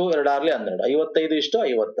 10 2 6 12, 55 ಇಷ್ಟು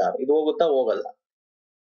 56. ಇದು ಹೋಗುತ್ತಾ, ಹೋಗಲ್ಲ.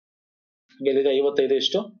 ಇಲ್ಲಿದೆ 55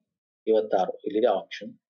 ಇಷ್ಟು 56, ಇಲ್ಲಿದೆ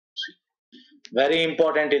ಆಪ್ಷನ್ ಸಿ. ವೆರಿ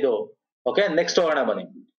ಇಂಪಾರ್ಟೆಂಟ್ ಇದು. ಓಕೆ, ನೆಕ್ಸ್ಟ್ ಹೋಗೋಣ ಬನ್ನಿ.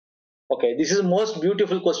 Okay, this is most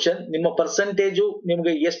beautiful question. ನಿಮ್ಮ ಪರ್ಸೆಂಟೇಜು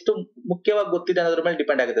ನಿಮ್ಗೆ ಎಷ್ಟು ಮುಖ್ಯವಾಗಿ ಗೊತ್ತಿದೆ ಅನ್ನೋದ್ರ ಮೇಲೆ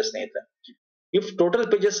ಡಿಪೆಂಡ್ ಆಗುತ್ತೆ ಸ್ನೇಹಿತರೆ. If total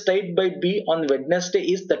pages typed by B on Wednesday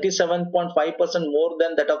is 37.5% more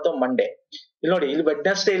than that of the Monday. ಇಲ್ಲಿ ನೋಡಿ, ಇಲ್ಲಿ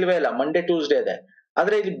ವೆಡ್ನೆಸ್ಡೇ ಇಲ್ವೇ ಇಲ್ಲ, ಮಂಡೇ ಟ್ಯೂಸ್ಡೇ ಇದೆ.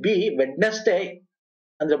 ಆದ್ರೆ ಇಲ್ಲಿ ಬಿ ವೆಡ್ನೆಸ್ಡೇ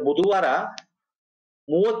ಅಂದ್ರೆ ಬುಧವಾರ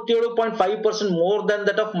 37.5% more than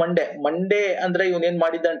that of Monday. Monday ಅಂದ್ರೆ ಇವನ್ ಏನ್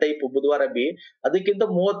ಮಾಡಿದ್ದಾನೆ ಟೈಪ್ ಬುಧವಾರ ಬಿ, ಅದಕ್ಕಿಂತ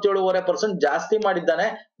 37.5% ಜಾಸ್ತಿ ಮಾಡಿದ್ದಾನೆ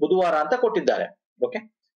ಬುಧವಾರ ಅಂತ ಕೊಟ್ಟಿದ್ದಾರೆ. ಓಕೆ,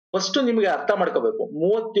 ಫಸ್ಟ್ ನಿಮ್ಗೆ ಅರ್ಥ ಮಾಡ್ಕೋಬೇಕು.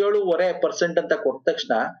 37.5% ಅಂತ ಕೊಟ್ಟ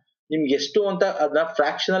ತಕ್ಷಣ ನಿಮ್ಗೆ ಎಷ್ಟು ಅಂತ ಅದನ್ನ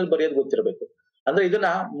ಫ್ರಾಕ್ಷನಲ್ ಬರೆಯೋದು ಗೊತ್ತಿರಬೇಕು. ಅಂದ್ರೆ ಇದನ್ನ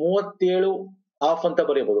 37 ಹಾಫ್ ಅಂತ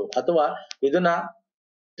ಬರೆಯಬಹುದು, ಅಥವಾ ಇದನ್ನ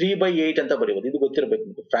 3/8 ಅಂತ ಬರೀಬಹುದು. ಇದು ಗೊತ್ತಿರಬೇಕು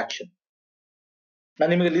ನಿಮಗೆ ಫ್ರಾಕ್ಷನ್.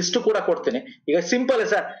 ನಾನು ನಿಮಗೆ ಲಿಸ್ಟ್ ಕೂಡ ಕೊಡ್ತೀನಿ. ಈಗ ಸಿಂಪಲ್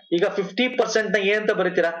ಸರ್, ಈಗ 50% ನ ಏನಂತ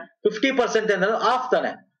ಬರೀತೀರಾ? 50% ಅಂದ್ರೆ ಆಫ್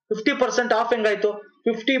ತಾನೆ. 50% ಆಫ್ ಹೆಂಗಾಯ್ತು?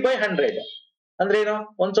 50/100 ಅಂದ್ರೆ ಏನು?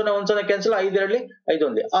 1 ಕ್ಯಾನ್ಸಲ್, 5 5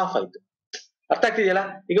 1 ಆಫ್ ಆಯ್ತು. ಅರ್ಥ ಆಗ್ತಿದೆಯಲ್ಲ?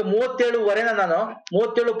 ಈಗ 37.5 ನಾನು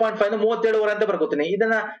 37.5 37.5 ಅಂತ ಬರ್ಕೋತೀನಿ.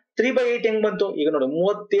 ಇದನ್ನ 3/8 ಹೆಂಗ್ ಬಂತು? ಈಗ ನೋಡಿ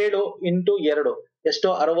 37 ಇಂಟು 2 ಎಷ್ಟು?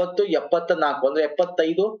 60 74 ಅಂದ್ರೆ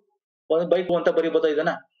 75 1/2 ಅಂತ ಬರಿಬೋದಾ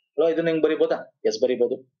ಇದನ್ನ? ಇದನ್ನ ಹೆಂಗ್ ಬರಿಬೋದಾ? ಎಸ್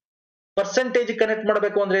ಬರಿಬಹುದು. ಪರ್ಸೆಂಟೇಜ್ ಕನೆಕ್ಟ್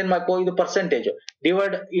ಮಾಡಬೇಕು ಅಂದ್ರೆ ಏನ್ ಮಾಡ್ಕೋ? ಇದು ಪರ್ಸೆಂಟೇಜ್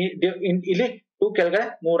ಡಿವೈಡ್, ಇಲ್ಲಿ 2 ಕೆಳಗಡೆ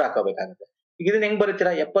 100 ಹಾಕಬೇಕಾಗುತ್ತೆ. ಈಗ ಇದನ್ನ ಹೆಂಗ್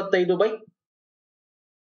ಬರೀತೀರಾ?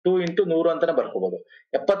 75/2 ಇಂಟು 100 ಅಂತಾನೆ ಬರ್ಕೋಬಹುದು.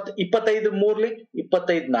 25 3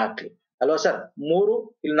 25 4 ಅಲ್ವಾ ಸರ್? 3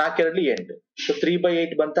 ಇಲ್ಲಿ 4 2 8 ಸೊ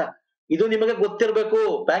 3/8 ಬಂತ. ಇದು ನಿಮಗೆ ಗೊತ್ತಿರಬೇಕು.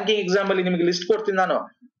 ಬ್ಯಾಂಕಿಂಗ್ ಎಕ್ಸಾಮ್ ಅಲ್ಲಿ ನಿಮಗೆ ಲಿಸ್ಟ್ ಕೊಡ್ತೀನಿ ನಾನು.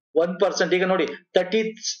 1%. ಈಗ ನೋಡಿ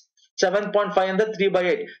 37.5 ಅಂದ್ರೆ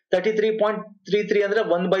 3/8, 33.33 ಅಂದ್ರೆ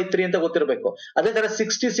 1/3 ಅಂತ ಗೊತ್ತಿರಬೇಕು. ಅದೇ ತರ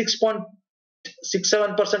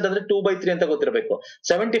 66.67% ಅಂದ್ರೆ 2/3 ಅಂತ ಗೊತ್ತಿರಬೇಕು.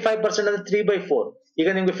 75% ಅಂದ್ರೆ 3/4. ಈಗ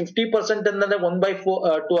ನಿಮ್ಗೆ 50% ಅಂದ್ರೆ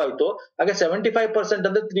 1/2 ಆಯ್ತು. ಹಾಗೆ 75%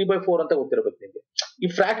 ಅಂದ್ರೆ 3/4 ಅಂತ ಗೊತ್ತಿರಬೇಕು ನಿಮ್ಗೆ. ಈ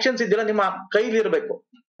ಫ್ರಾಕ್ಷನ್ಸ್ ಇದೆಲ್ಲ ನಿಮ್ಮ ಕೈಲಿ ಇರಬೇಕು.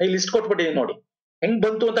 ಈ ಲಿಸ್ಟ್ ಕೊಟ್ಬಿಟ್ಟಿದ್ದೀನಿ ನೋಡಿ, ಹೆಂಗ್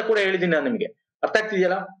ಬಂತು ಅಂತ ಕೂಡ ಹೇಳಿದೀನಿ ನಾನು ನಿಮ್ಗೆ. ಅರ್ಥ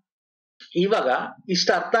ಆಗ್ತಿದೆಯಲ್ಲ? ಇವಾಗ ಇಷ್ಟ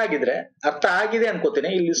ಅರ್ಥ ಆಗಿದೆ ಅನ್ಕೋತೀನಿ.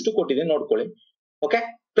 ಈ ಲಿಸ್ಟ್ ಕೊಟ್ಟಿದ್ದೀನಿ ನೋಡ್ಕೊಳ್ಳಿ. ಓಕೆ,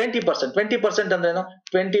 20% ಅಂದ್ರೇನು?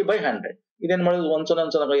 20/100. ಇದೇನ್ ಮಾಡೋದು? 1 2 1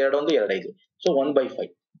 2 5 ಸೊ 1/5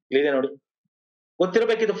 ಇಲ್ಲಿದೆ ನೋಡಿ.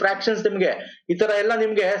 ಗೊತ್ತಿರಬೇಕು ಇದು ಫ್ರಾಕ್ಷನ್ಸ್ ನಿಮ್ಗೆ. ಈ ತರ ಎಲ್ಲ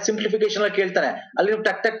ನಿಮ್ಗೆ ಸಿಂಪ್ಲಿಫಿಕೇಶನ್ ಕೇಳ್ತಾನೆ, ಅಲ್ಲಿ ನೀವು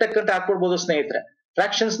ಟಕ್ ಟಕ್ ಟಕ್ ಅಂತ ಹಾಕ್ಬಿಡ್ಬೋದು ಸ್ನೇಹಿತರೆ.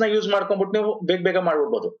 ಫ್ರಾಕ್ಷನ್ಸ್ ನ ಯೂಸ್ ಮಾಡ್ಕೊಂಡ್ಬಿಟ್ಟು ನೀವು ಬೇಗ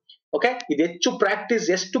ಮಾಡ್ಬಿಡ್ಬೋದು. ಓಕೆ, ಇದು ಎಷ್ಟು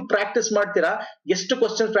ಪ್ರಾಕ್ಟೀಸ್ ಮಾಡ್ತೀರಾ, ಎಷ್ಟು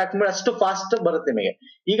ಕ್ವಶನ್ ಪ್ರಾಕ್ಟೀಸ್ ಮಾಡಿ ಅಷ್ಟು ಫಾಸ್ಟ್ ಬರುತ್ತೆ ನಿಮಗೆ.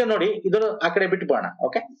 ಈಗ ನೋಡಿ ಇದನ್ನು ಆ ಕಡೆ ಬಿಟ್ಬೋಣ.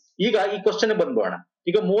 ಓಕೆ, ಈಗ ಈ ಕ್ವಶನ್ ಬಂದ್ಬೋಣ.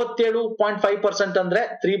 ಈಗ 37.5% ಅಂದ್ರೆ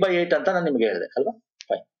 3/8 ಅಂತ ನಾನು ನಿಮ್ಗೆ ಹೇಳಿದೆ ಅಲ್ವಾ?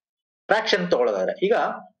 ಫ್ರಾಕ್ಷನ್ ತಗೊಳ್ಳೋದಾದ್ರೆ ಈಗ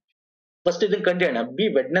ಫಸ್ಟ್ ಇದನ್ನ ಕಂಡಿಡೋಣ. ಬಿ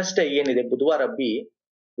ವೆಡ್ನೆಸ್ಡೇ ಏನಿದೆ, ಬುಧವಾರ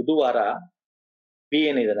ಬಿ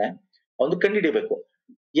ಏನಿದಾನೆ ಅವನು ಕಂಡುಹಿಡಿಬೇಕು.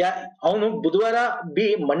 ಅವನು ಬುಧವಾರ ಬಿ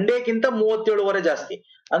ಮಂಡೇಗಿಂತ 37.5 ಜಾಸ್ತಿ.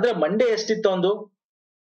 ಅಂದ್ರೆ ಮಂಡೇ ಎಷ್ಟಿತ್ತು ಒಂದು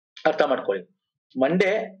ಅರ್ಥ ಮಾಡ್ಕೊಳ್ಳಿ.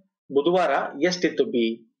 ಮಂಡೇ ಬುಧವಾರ ಎಷ್ಟಿತ್ತು ಬಿ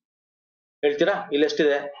ಹೇಳ್ತೀರಾ? ಇಲ್ಲಿ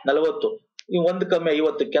ಎಷ್ಟಿದೆ? 40. ಈ 1 ಕಮ್ಮಿ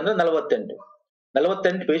 50ಕ್ಕೆ ಅಂದ್ರೆ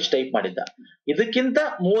 48 ಪೇಜ್ ಟೈಪ್ ಮಾಡಿದ್ದ. ಇದಕ್ಕಿಂತ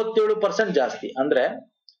 37% ಜಾಸ್ತಿ ಅಂದ್ರೆ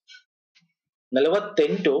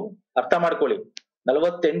 48. ಅರ್ಥ ಮಾಡ್ಕೊಳ್ಳಿ,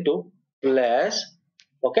 48 ಪ್ಲಸ್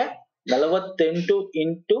ಓಕೆ 48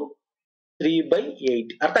 ಇಂಟು 3/8.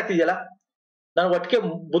 ಅರ್ಥ ಆಗ್ತಿದೆಯಲ್ಲ? ನಾನು ಒಟ್ಟಿಗೆ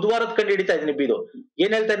ಬುಧವಾರದ ಕಂಡು ಹಿಡಿತಾ ಇದ್ದೀನಿ. ಬಿದು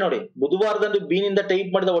ಏನ್ ಹೇಳ್ತಾ ನೋಡಿ, ಬುಧವಾರದಂದು ಬಿನಿಂದ ಟೈಪ್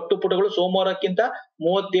ಮಾಡಿದ ಒಟ್ಟು ಪುಟಗಳು ಸೋಮವಾರಕ್ಕಿಂತ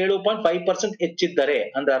 37.5% ಹೆಚ್ಚಿದ್ದಾರೆ.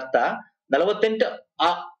 ಅಂದ್ರೆ ಅರ್ಥ 48 ಆ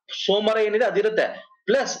ಸೋಮವಾರ ಏನಿದೆ ಅದಿರುತ್ತೆ,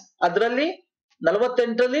 ಪ್ಲಸ್ ಅದರಲ್ಲಿ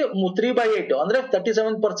 48ರಲ್ಲಿ 3/8 ಅಂದ್ರೆ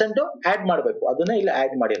 37% ಆಡ್ ಮಾಡ್ಬೇಕು. ಅದನ್ನ ಇಲ್ಲಿ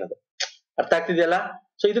ಆಡ್ ಮಾಡಿರೋದು. ಅರ್ಥ ಆಗ್ತಿದೆಯಲ್ಲ?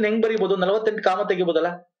 ಸೊ ಇದನ್ನ ಹೆಂಗ್ ಬರೀಬಹುದು? 48 ಕಾಮ ತೆಗಿಬಹುದಲ್ಲ?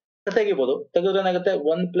 ತೆಗಿಬಹುದು. ತೆಗೆದ್ರೆ ಏನಾಗುತ್ತೆ?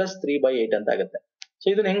 1 + 3/8 ಅಂತ ಆಗುತ್ತೆ. ಸೊ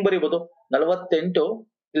ಇದನ್ನ ಹೆಂಗ್ ಬರೀಬಹುದು? 48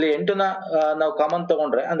 ಇಲ್ಲಿ 8ನ ನಾವು ಕಾಮನ್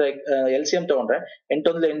ತಗೊಂಡ್ರೆ ಅಂದ್ರೆ LCM ತಗೊಂಡ್ರೆ 8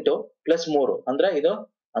 1 8 ಪ್ಲಸ್ 3 ಅಂದ್ರೆ ಇದು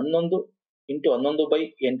 11 ಇಂಟು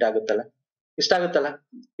 11/8 ಆಗುತ್ತಲ್ಲ. ಇಷ್ಟಾಗುತ್ತಲ್ಲ?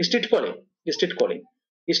 ಇಷ್ಟಿಟ್ಕೊಳ್ಳಿ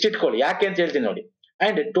ಯಾಕೆ ಅಂತ ಹೇಳ್ತೀನಿ ನೋಡಿ.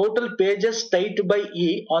 And total pages typed by E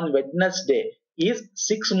on Wednesday is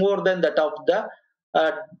 6 more than that of the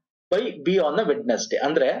by B on the Wednesday.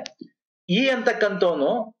 ಅಂದ್ರೆ ಇ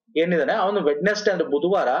ಅಂತಕ್ಕಂಥವನು ಏನಿದಾನೆ ಅವನು ವೆಡ್ನೆಸ್ಡೇ ಅಂದ್ರೆ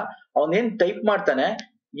ಬುಧವಾರ ಅವನೇನ್ ಟೈಪ್ ಮಾಡ್ತಾನೆ,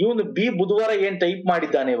 ಇವನು ಬಿ ಬುಧವಾರ ಏನ್ ಟೈಪ್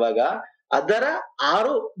ಮಾಡಿದ್ದಾನೆ ಇವಾಗ ಅದರ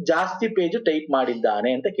 6 ಜಾಸ್ತಿ ಪೇಜ್ ಟೈಪ್ ಮಾಡಿದ್ದಾನೆ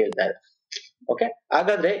ಅಂತ ಕೇಳ್ತಾ ಇದ್ದಾರೆ. ಓಕೆ,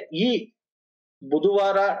 ಹಾಗಾದ್ರೆ ಈ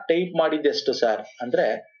ಬುಧವಾರ ಟೈಪ್ ಮಾಡಿದ್ದೆಷ್ಟು ಸರ್ ಅಂದ್ರೆ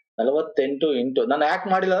 48 ಇಂಟು, ನಾನು ಯಾಕೆ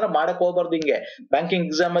ಮಾಡಿಲ್ಲ ಅಂದ್ರೆ ಮಾಡಕ್ ಹೋಗ್ಬಾರ್ದು, ಹಿಂಗೆ ಬ್ಯಾಂಕಿಂಗ್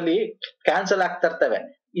ಎಕ್ಸಾಮ್ ಅಲ್ಲಿ ಕ್ಯಾನ್ಸಲ್ ಆಗ್ತಾ ಇರ್ತವೆ.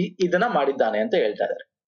 ಇದನ್ನ ಮಾಡಿದ್ದಾನೆ ಅಂತ ಹೇಳ್ತಾ ಇದ್ದಾರೆ.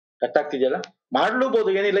 ಅರ್ಥ ಆಗ್ತಿದೆಯಲ್ಲ? ಮಾಡ್ಲೂಬಹುದು,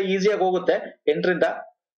 ಏನಿಲ್ಲ, ಈಸಿಯಾಗಿ ಹೋಗುತ್ತೆ. 8ರಿಂದ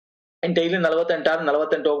 8 ಇಲ್ಲಿ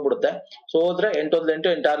 48 ಹೋಗ್ಬಿಡುತ್ತೆ. ಸೊ ಹೋದ್ರೆ 8 1 8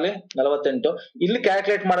 8 6 48. ಇಲ್ಲಿ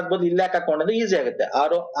ಕ್ಯಾಲ್ಕುಲೇಟ್ ಮಾಡಕ್ ಬದಲು ಇಲ್ಲಿ ಯಾಕೆ ಹಾಕೊಂಡ್ರೆ ಈಸಿ ಆಗುತ್ತೆ.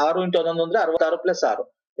 6 ಇಂಟು 11 ಅಂದ್ರೆ 66 ಪ್ಲಸ್ 6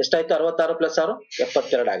 ಎಷ್ಟಾಯ್ತು? 66 ಪ್ಲಸ್ 6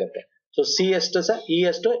 72 ಆಗುತ್ತೆ. ಸೊ ಸಿ ಎಷ್ಟು ಸರ್? ಇ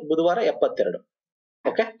ಎಷ್ಟು? ಬುಧವಾರ 72.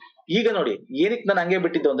 ಓಕೆ, ಈಗ ನೋಡಿ ಏನಕ್ಕೆ ನಾನು ಹಂಗೆ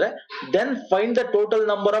ಬಿಟ್ಟಿದ್ದು ಅಂದ್ರೆ then find the total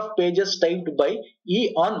number of pages typed by E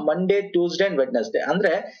on Monday, Tuesday and Wednesday.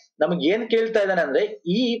 ಅಂದ್ರೆ ನಮ್ಗೆ ಏನ್ ಕೇಳ್ತಾ ಇದ್ದಾನೆ ಅಂದ್ರೆ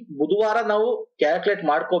ಈ ಬುಧವಾರ ನಾವು ಕ್ಯಾಲ್ಕುಲೇಟ್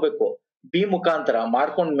ಮಾಡ್ಕೋಬೇಕು. ಬಿ ಮುಖಾಂತರ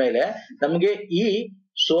ಮಾಡ್ಕೊಂಡ್ಮೇಲೆ ನಮ್ಗೆ ಈ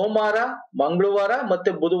ಸೋಮವಾರ, ಮಂಗಳವಾರ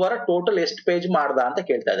ಮತ್ತೆ ಬುಧವಾರ ಟೋಟಲ್ ಎಷ್ಟು ಪೇಜ್ ಮಾಡ್ದ ಅಂತ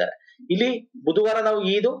ಕೇಳ್ತಾ ಇದ್ದಾರೆ. ಇಲ್ಲಿ ಬುಧವಾರ ನಾವು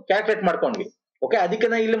ಇದು ಕ್ಯಾಲ್ಕುಲೇಟ್ ಮಾಡ್ಕೊಂಡ್ವಿ. ಓಕೆ, ಅದಕ್ಕೆ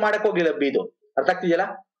ನಾನು ಇಲ್ಲಿ ಮಾಡಕ್ ಹೋಗಿಲ್ಲ ಬಿದು. ಅರ್ಥ ಆಗ್ತಿದೆಯಲ್ಲ?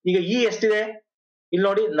 ಈಗ ಈ ಎಷ್ಟಿದೆ ಇಲ್ಲಿ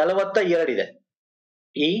ನೋಡಿ 42 ಇದೆ.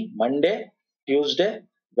 ಈ ಮಂಡೇ, ಟ್ಯೂಸ್ಡೇ,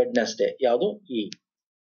 ವೆಡ್ನೆಸ್ಡೇ ಯಾವುದು? ಈ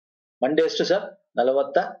ಮಂಡೇ ಎಷ್ಟು ಸರ್?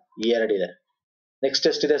 42 ಇದೆ. ನೆಕ್ಸ್ಟ್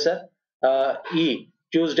ಎಷ್ಟಿದೆ ಸರ್? ಈ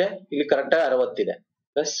ಟ್ಯೂಸ್ಡೇ ಇಲ್ಲಿ ಕರೆಕ್ಟ್ ಆಗಿ 60 ಇದೆ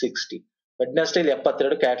ಪ್ಲಸ್ 60. ವೆಡ್ನೆಸ್ಡೇ ಇಲ್ಲಿ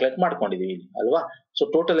 72 ಕ್ಯಾಲ್ಕುಲೇಟ್ ಮಾಡ್ಕೊಂಡಿದೀವಿ ಅಲ್ವಾ. ಸೊ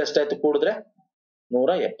ಟೋಟಲ್ ಎಷ್ಟಾಯ್ತು ಕೂಡಿದ್ರೆ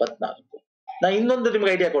 174. ನಾ ಇನ್ನೊಂದು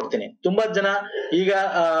ನಿಮ್ಗೆ ಐಡಿಯಾ ಕೊಡ್ತೀನಿ. ತುಂಬಾ ಜನ ಈಗ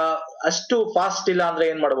ಅಷ್ಟು ಫಾಸ್ಟ್ ಇಲ್ಲ ಅಂದ್ರೆ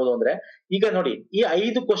ಏನ್ ಮಾಡ್ಬೋದು ಅಂದ್ರೆ, ಈಗ ನೋಡಿ ಈ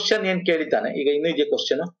 5 ಕ್ವಶನ್ ಏನ್ ಕೇಳಿದ್ದಾನೆ, ಈಗ ಇನ್ನೂ ಇದೆಯಾ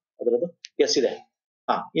ಕ್ವಶನ್ ಅದ್ರದ್ದು? ಎಸ್ ಇದೆ.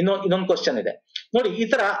 ಇನ್ನೊಂದು ಕ್ವಶನ್ ಇದೆ ನೋಡಿ. ಈ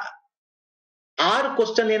ತರ 6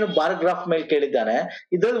 ಕ್ವಶನ್ ಏನು ಬಾರ್ಗ್ರಾಫ್ ಮೇಲೆ ಕೇಳಿದ್ದಾನೆ.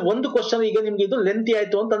 ಇದ್ರಲ್ಲಿ ಒಂದು ಕ್ವಶನ್ ಈಗ ನಿಮ್ಗೆ ಇದು ಲೆಂತಿ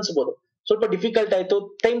ಆಯ್ತು ಅಂತ ಅನ್ಸ್ಬೋದು, ಸ್ವಲ್ಪ ಡಿಫಿಕಲ್ಟ್ ಆಯ್ತು,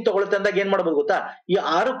 ಟೈಮ್ ತಗೊಳುತ್ತೆ ಅಂದಾಗ ಏನ್ ಮಾಡ್ಬೋದು ಗೊತ್ತಾ, ಈ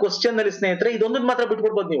 6 ಕ್ವಶನ್ ನಲ್ಲಿ ಸ್ನೇಹಿತರೆ ಇದೊಂದನ್ನ ಮಾತ್ರ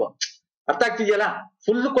ಬಿಟ್ಕೊಡ್ಬೋದು ನೀವು. ಅರ್ಥ ಆಗ್ತಿದೆಯಲ್ಲ?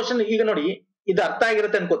 ಫುಲ್ ಕ್ವಶನ್ ಈಗ ನೋಡಿ ಇದು ಅರ್ಥ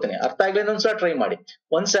ಆಗಿರುತ್ತೆ ಅನ್ಕೋತೀನಿ. ಅರ್ಥ ಆಗ್ಲಿ ಒಂದ್ಸಲ ಟ್ರೈ ಮಾಡಿ.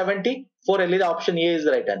 174 ಎಲ್ಲಿದೆ? Option A is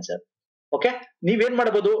right answer. Okay, ನೀವೇನ್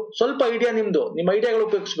ಮಾಡಬಹುದು, ಸ್ವಲ್ಪ ಐಡಿಯಾ ನಿಮ್ಮ ಐಡಿಯಾಗಳು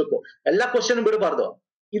ಉಪಯೋಗಿಸ್ಬೇಕು. ಎಲ್ಲಾ ಕ್ವಶನ್ ಬಿಡಬಾರ್ದು.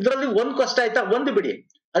 ಇದ್ರಲ್ಲಿ ಒಂದ್ ಕಷ್ಟ ಆಯ್ತಾ, ಒಂದು ಬಿಡಿ.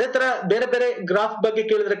 ಅದೇ ತರ ಬೇರೆ ಬೇರೆ ಗ್ರಾಫ್ ಬಗ್ಗೆ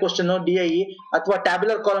ಕೇಳಿದ್ರೆ ಕ್ವಶನ್ DI ಅಥವಾ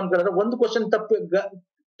ಟ್ಯಾಬ್ಯುಲರ್ ಕಾಲಮ್ ಕೇಳಿದ್ರೆ ಒಂದು ಕ್ವಶನ್ ತಪ್ಪು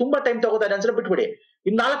ತುಂಬಾ ಟೈಮ್ ತಗೋತಾರೆ ಆನ್ಸರ್ ಬಿಟ್ಬಿಡಿ.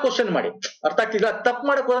 ಇನ್ 4 ಕ್ವಶನ್ ಮಾಡಿ. ಅರ್ಥ ಆಗ್ತಿಲ್ಲ? ತಪ್ಪು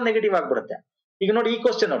ಮಾಡಕ್ ಹೋದ್ರೆ ನೆಗೆಟಿವ್ ಆಗ್ಬಿಡುತ್ತೆ. ಈಗ ನೋಡಿ ಈ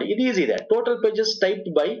ಕ್ವಶನ್ ನೋಡಿ, ಇದು ಈಸಿ ಇದೆ. Total pages typed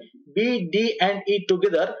by B, D and E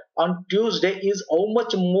together on Tuesday is how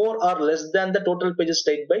much more or less than the total pages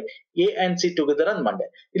typed by A and C together on Monday.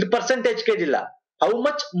 ಇಲ್ಲಿ percentage ಕೇಳಿಲ್ಲ, how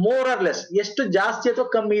much more or less, ಎಷ್ಟು ಜಾಸ್ತಿ ಅಥವಾ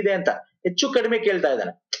ಕಮ್ಮಿ ಇದೆ ಅಂತ, ಹೆಚ್ಚು ಕಡಿಮೆ ಕೇಳ್ತಾ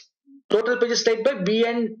ಇದ್ದಾನೆ. Total pages typed by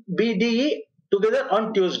B, D, E together on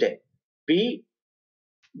Tuesday. B,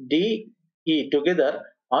 D, E together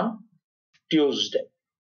on Tuesday.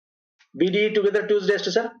 B, D, E together Tuesday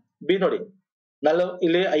ಎಷ್ಟು ಸರ್? ಬಿ ನೋಡಿ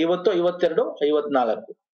ಇಲ್ಲಿ 50, 52,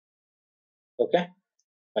 54. Okay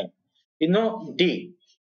fine. ಇನ್ನು ಡಿ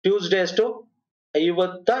ಟ್ಯೂಸ್ಡೇ ಎಷ್ಟು?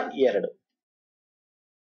 52.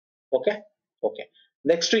 Okay okay.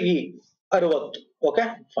 Next E 60. Okay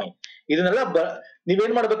fine. ಇದನ್ನೆಲ್ಲ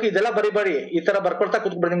ನೀವೇನ್ ಮಾಡ್ಬೇಕು, ಇದೆಲ್ಲ ಬರಿ ಈ ತರ ಬರ್ಕೊಳ್ತಾ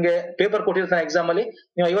ಕೂತ್ಬಿಡಿ. ನಿಮ್ಗೆ ಪೇಪರ್ ಕೊಟ್ಟಿರ್ತಾನೆ ಎಕ್ಸಾಮ್ ಅಲ್ಲಿ,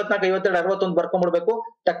 ನೀವು 54, 52, 61 ಬರ್ಕೊಂಡ್ಬಿಡ್ಬೇಕು.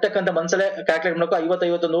 ಟಕ್ ಟಕ್ ಅಂತ ಮನ್ಸಲ್ಲೇ ಕ್ಯಾಲ್ಕುಲೇಟ್ ಮಾಡ್ಬೇಕು.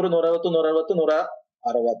 50, 50, 100, 160, 160,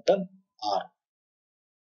 166.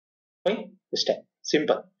 ಫೈನ್, ಇಷ್ಟೇ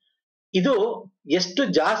ಸಿಂಪಲ್. ಇದು ಎಷ್ಟು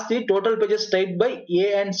ಜಾಸ್ತಿ total pages type by A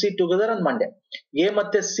and C together on Monday. A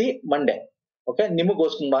ಮತ್ತೆ ಸಿ ಮಂಡೇ. ಓಕೆ,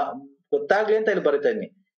 ನಿಮಗೋಸ್ಕರ ಗೊತ್ತಾಗ್ಲಿ ಅಂತ ಇಲ್ಲಿ ಬರೀತಾ ಇದೀನಿ.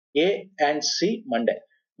 A and C Monday.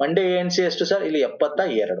 Monday A and C ಎಷ್ಟು ಸರ್? ಇಲ್ಲಿ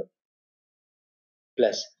 72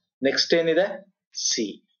 ಪ್ಲಸ್ ನೆಕ್ಸ್ಟ್ ಏನಿದೆ ಸಿ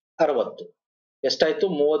 60. ಎಷ್ಟಾಯ್ತು?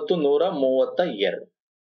 30, 132.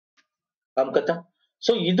 ಕಾಮ್ಕತ್ತ.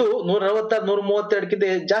 ಸೊ ಇದು 166, 132ಕ್ಕಿಂತ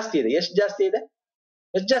ಜಾಸ್ತಿ ಇದೆ. ಎಷ್ಟು ಜಾಸ್ತಿ ಇದೆ?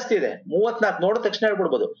 34. ನೋಡಿದ ತಕ್ಷಣ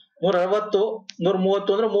ಹೇಳ್ಬಿಡ್ಬೋದು. 160,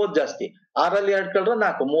 130 ಅಂದ್ರೆ 30 ಜಾಸ್ತಿ. 6ರಲ್ಲಿ 2 ಕಳೆದ್ರೆ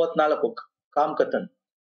 4, 34. ಕಾಮ್ಕತ್ತನ್.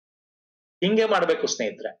 ಹಿಂಗೆ ಮಾಡ್ಬೇಕು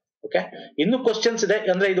ಸ್ನೇಹಿತರೆ. ಓಕೆ, ಇನ್ನು ಕ್ವಶನ್ಸ್ ಇದೆ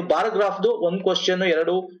ಅಂದ್ರೆ ಇದು ಬಾರ್ಗ್ರಾಫ್ದು ಒಂದು ಕ್ವಶನ್,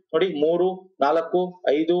 2 ನೋಡಿ, 3,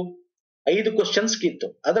 4, 5 ಕ್ವಶನ್ಸ್ ಇತ್ತು.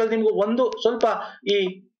 ಅದ್ರಲ್ಲಿ ನಿಮ್ಗೆ ಒಂದು ಸ್ವಲ್ಪ ಈ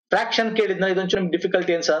ಫ್ರಾಕ್ಷನ್ ಕೇಳಿದ್ನ ಇದೊಂಚೂರು ನಿಮ್ಗೆ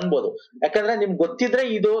ಡಿಫಿಕಲ್ಟಿ ಅನ್ಸ ಅನ್ಬೋದು. ಯಾಕಂದ್ರೆ ನಿಮ್ಗೆ ಗೊತ್ತಿದ್ರೆ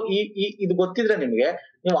ಇದು ಗೊತ್ತಿದ್ರೆ ನಿಮ್ಗೆ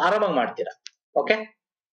ನೀವು ಆರಾಮಾಗಿ ಮಾಡ್ತೀರಾ. ಓಕೆ,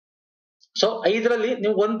 ಸೊ 5ರಲ್ಲಿ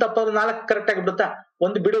ನೀವು ಒಂದ್ ತಪ್ಪಾದ್ರು 4 ಕರೆಕ್ಟ್ ಆಗಿಬಿಡುತ್ತಾ?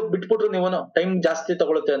 ಒಂದು ಬಿಟ್ಬಿಟ್ರು ನೀವು ಟೈಮ್ ಜಾಸ್ತಿ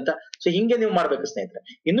ತಗೊಳುತ್ತೆ ಅಂತ. ಸೊ ಹಿಂಗೆ ನೀವು ಮಾಡ್ಬೇಕು ಸ್ನೇಹಿತರೆ.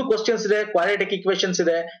 ಇನ್ನು ಕ್ವಶನ್ಸ್ ಇದೆ, ಕ್ವಾಡ್ರಾಟಿಕ್ ಈಕ್ವೇಶನ್ಸ್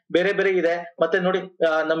ಇದೆ, ಬೇರೆ ಬೇರೆ ಇದೆ. ಮತ್ತೆ ನೋಡಿ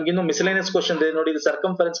ನಮ್ಗೆ ಇನ್ನು ಮಿಸಲೇನಿಯಸ್ ಕ್ವಶನ್ ಇದೆ ನೋಡಿ. ಇದು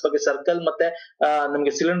ಸರ್ಕಂಫರೆನ್ಸ್ ಬಗ್ಗೆ, ಸರ್ಕಲ್ ಮತ್ತೆ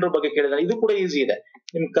ನಮ್ಗೆ ಸಿಲಿಂಡರ್ ಬಗ್ಗೆ ಕೇಳಿದ್ದಾನೆ. ಇದು ಕೂಡ ಈಸಿ ಇದೆ.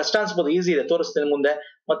 ನಿಮ್ಗೆ ಕಷ್ಟ ಅನ್ಸ್ಬೋದು, ಈಸಿ ಇದೆ, ತೋರಿಸ್ತೇನೆ ಮುಂದೆ.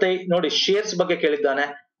 ಮತ್ತೆ ನೋಡಿ ಶೇರ್ಸ್ ಬಗ್ಗೆ ಕೇಳಿದ್ದಾನೆ.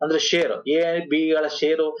 ಅಂದ್ರೆ ಶೇರ್ ಎ ಬಿ ಗಳ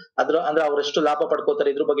ಶೇರು ಅಂದ್ರೆ ಅವರೆಷ್ಟು ಲಾಭ ಪಡ್ಕೋತಾರೆ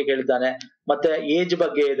ಇದ್ರ ಬಗ್ಗೆ ಕೇಳಿದ್ದಾನೆ. ಮತ್ತೆ ಏಜ್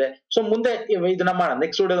ಬಗ್ಗೆ ಇದೆ. ಸೊ ಮುಂದೆ ಇದನ್ನ ಮಾಡೋಣ,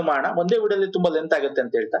 ನೆಕ್ಸ್ಟ್ ವಿಡಿಯೋ ಮಾಡೋಣ. ಒಂದೇ ವಿಡಿಯೋಲಿ ತುಂಬಾ ಲೆಂತ್ ಆಗುತ್ತೆ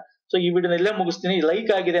ಅಂತ ಹೇಳ್ತಾ ಸೊ ಈ ವಿಡಿಯೋನ ಇಲ್ಲೇ ಮುಗಿಸ್ತೀನಿ. ಲೈಕ್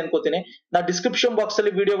ಆಗಿದೆ ಅನ್ಕೋತೀನಿ. ನಾ ಡಿಸ್ಕ್ರಿಪ್ಷನ್ ಬಾಕ್ಸ್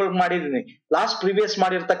ಅಲ್ಲಿ ವಿಡಿಯೋಗಳು ಮಾಡಿದೀನಿ. ಲಾಸ್ಟ್ ಪ್ರೀವಿಯಸ್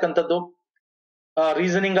ಮಾಡಿರ್ತಕ್ಕಂಥದ್ದು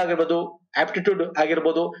ರೀಸನಿಂಗ್ ಆಗಿರ್ಬೋದು, ಆಪ್ಟಿಟ್ಯೂಡ್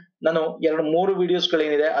ಆಗಿರ್ಬೋದು. ನಾನು 2-3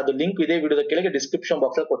 ವಿಡಿಯೋಸ್ಗಳೇನಿದೆ ಅದು ಲಿಂಕ್ ಇದೇ ವಿಡಿಯೋದ ಕೆಳಗೆ ಡಿಸ್ಕ್ರಿಪ್ಷನ್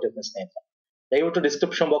ಬಾಕ್ಸ್ ಅಲ್ಲಿ ಕೊಟ್ಟಿರ್ತೀನಿ ಸ್ನೇಹಿತರೆ. ದಯವಿಟ್ಟು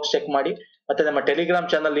ಡಿಸ್ಕ್ರಿಪ್ಷನ್ ಬಾಕ್ಸ್ ಚೆಕ್ ಮಾಡಿ. ಮತ್ತೆ ನಮ್ಮ ಟೆಲಿಗ್ರಾಮ್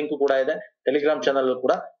ಚಾನಲ್ ಲಿಂಕ್ ಕೂಡ ಇದೆ. ಟೆಲಿಗ್ರಾಮ್ ಚಾನಲ್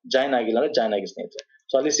ಕೂಡ ಜಾಯ್ನ್ ಆಗಿಲ್ಲ ಅಂದ್ರೆ ಜಾಯ್ನ್ ಆಗಿ ಸ್ನೇಹಿತರೆ.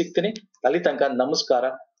 ಸೊ ಅಲ್ಲಿ ಸಿಗ್ತೀನಿ. ಅಲ್ಲಿ ತನಕ ನಮಸ್ಕಾರ,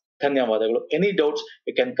 ಧನ್ಯವಾದಗಳು. Any doubts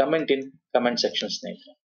you can comment in comment section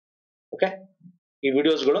ಸ್ನೇಹಿತರೆ. ಓಕೆ, ಈ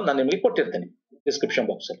ವಿಡಿಯೋಸ್ಗಳು ನಾನು ನಿಮಗೆ ಕೊಟ್ಟಿರ್ತೇನೆ ಡಿಸ್ಕ್ರಿಪ್ಷನ್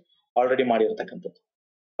ಬಾಕ್ಸ್ ಅಲ್ಲಿ ಆಲ್ರೆಡಿ ಮಾಡಿರ್ತಕ್ಕಂಥದ್ದು.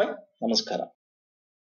 ನಮಸ್ಕಾರ.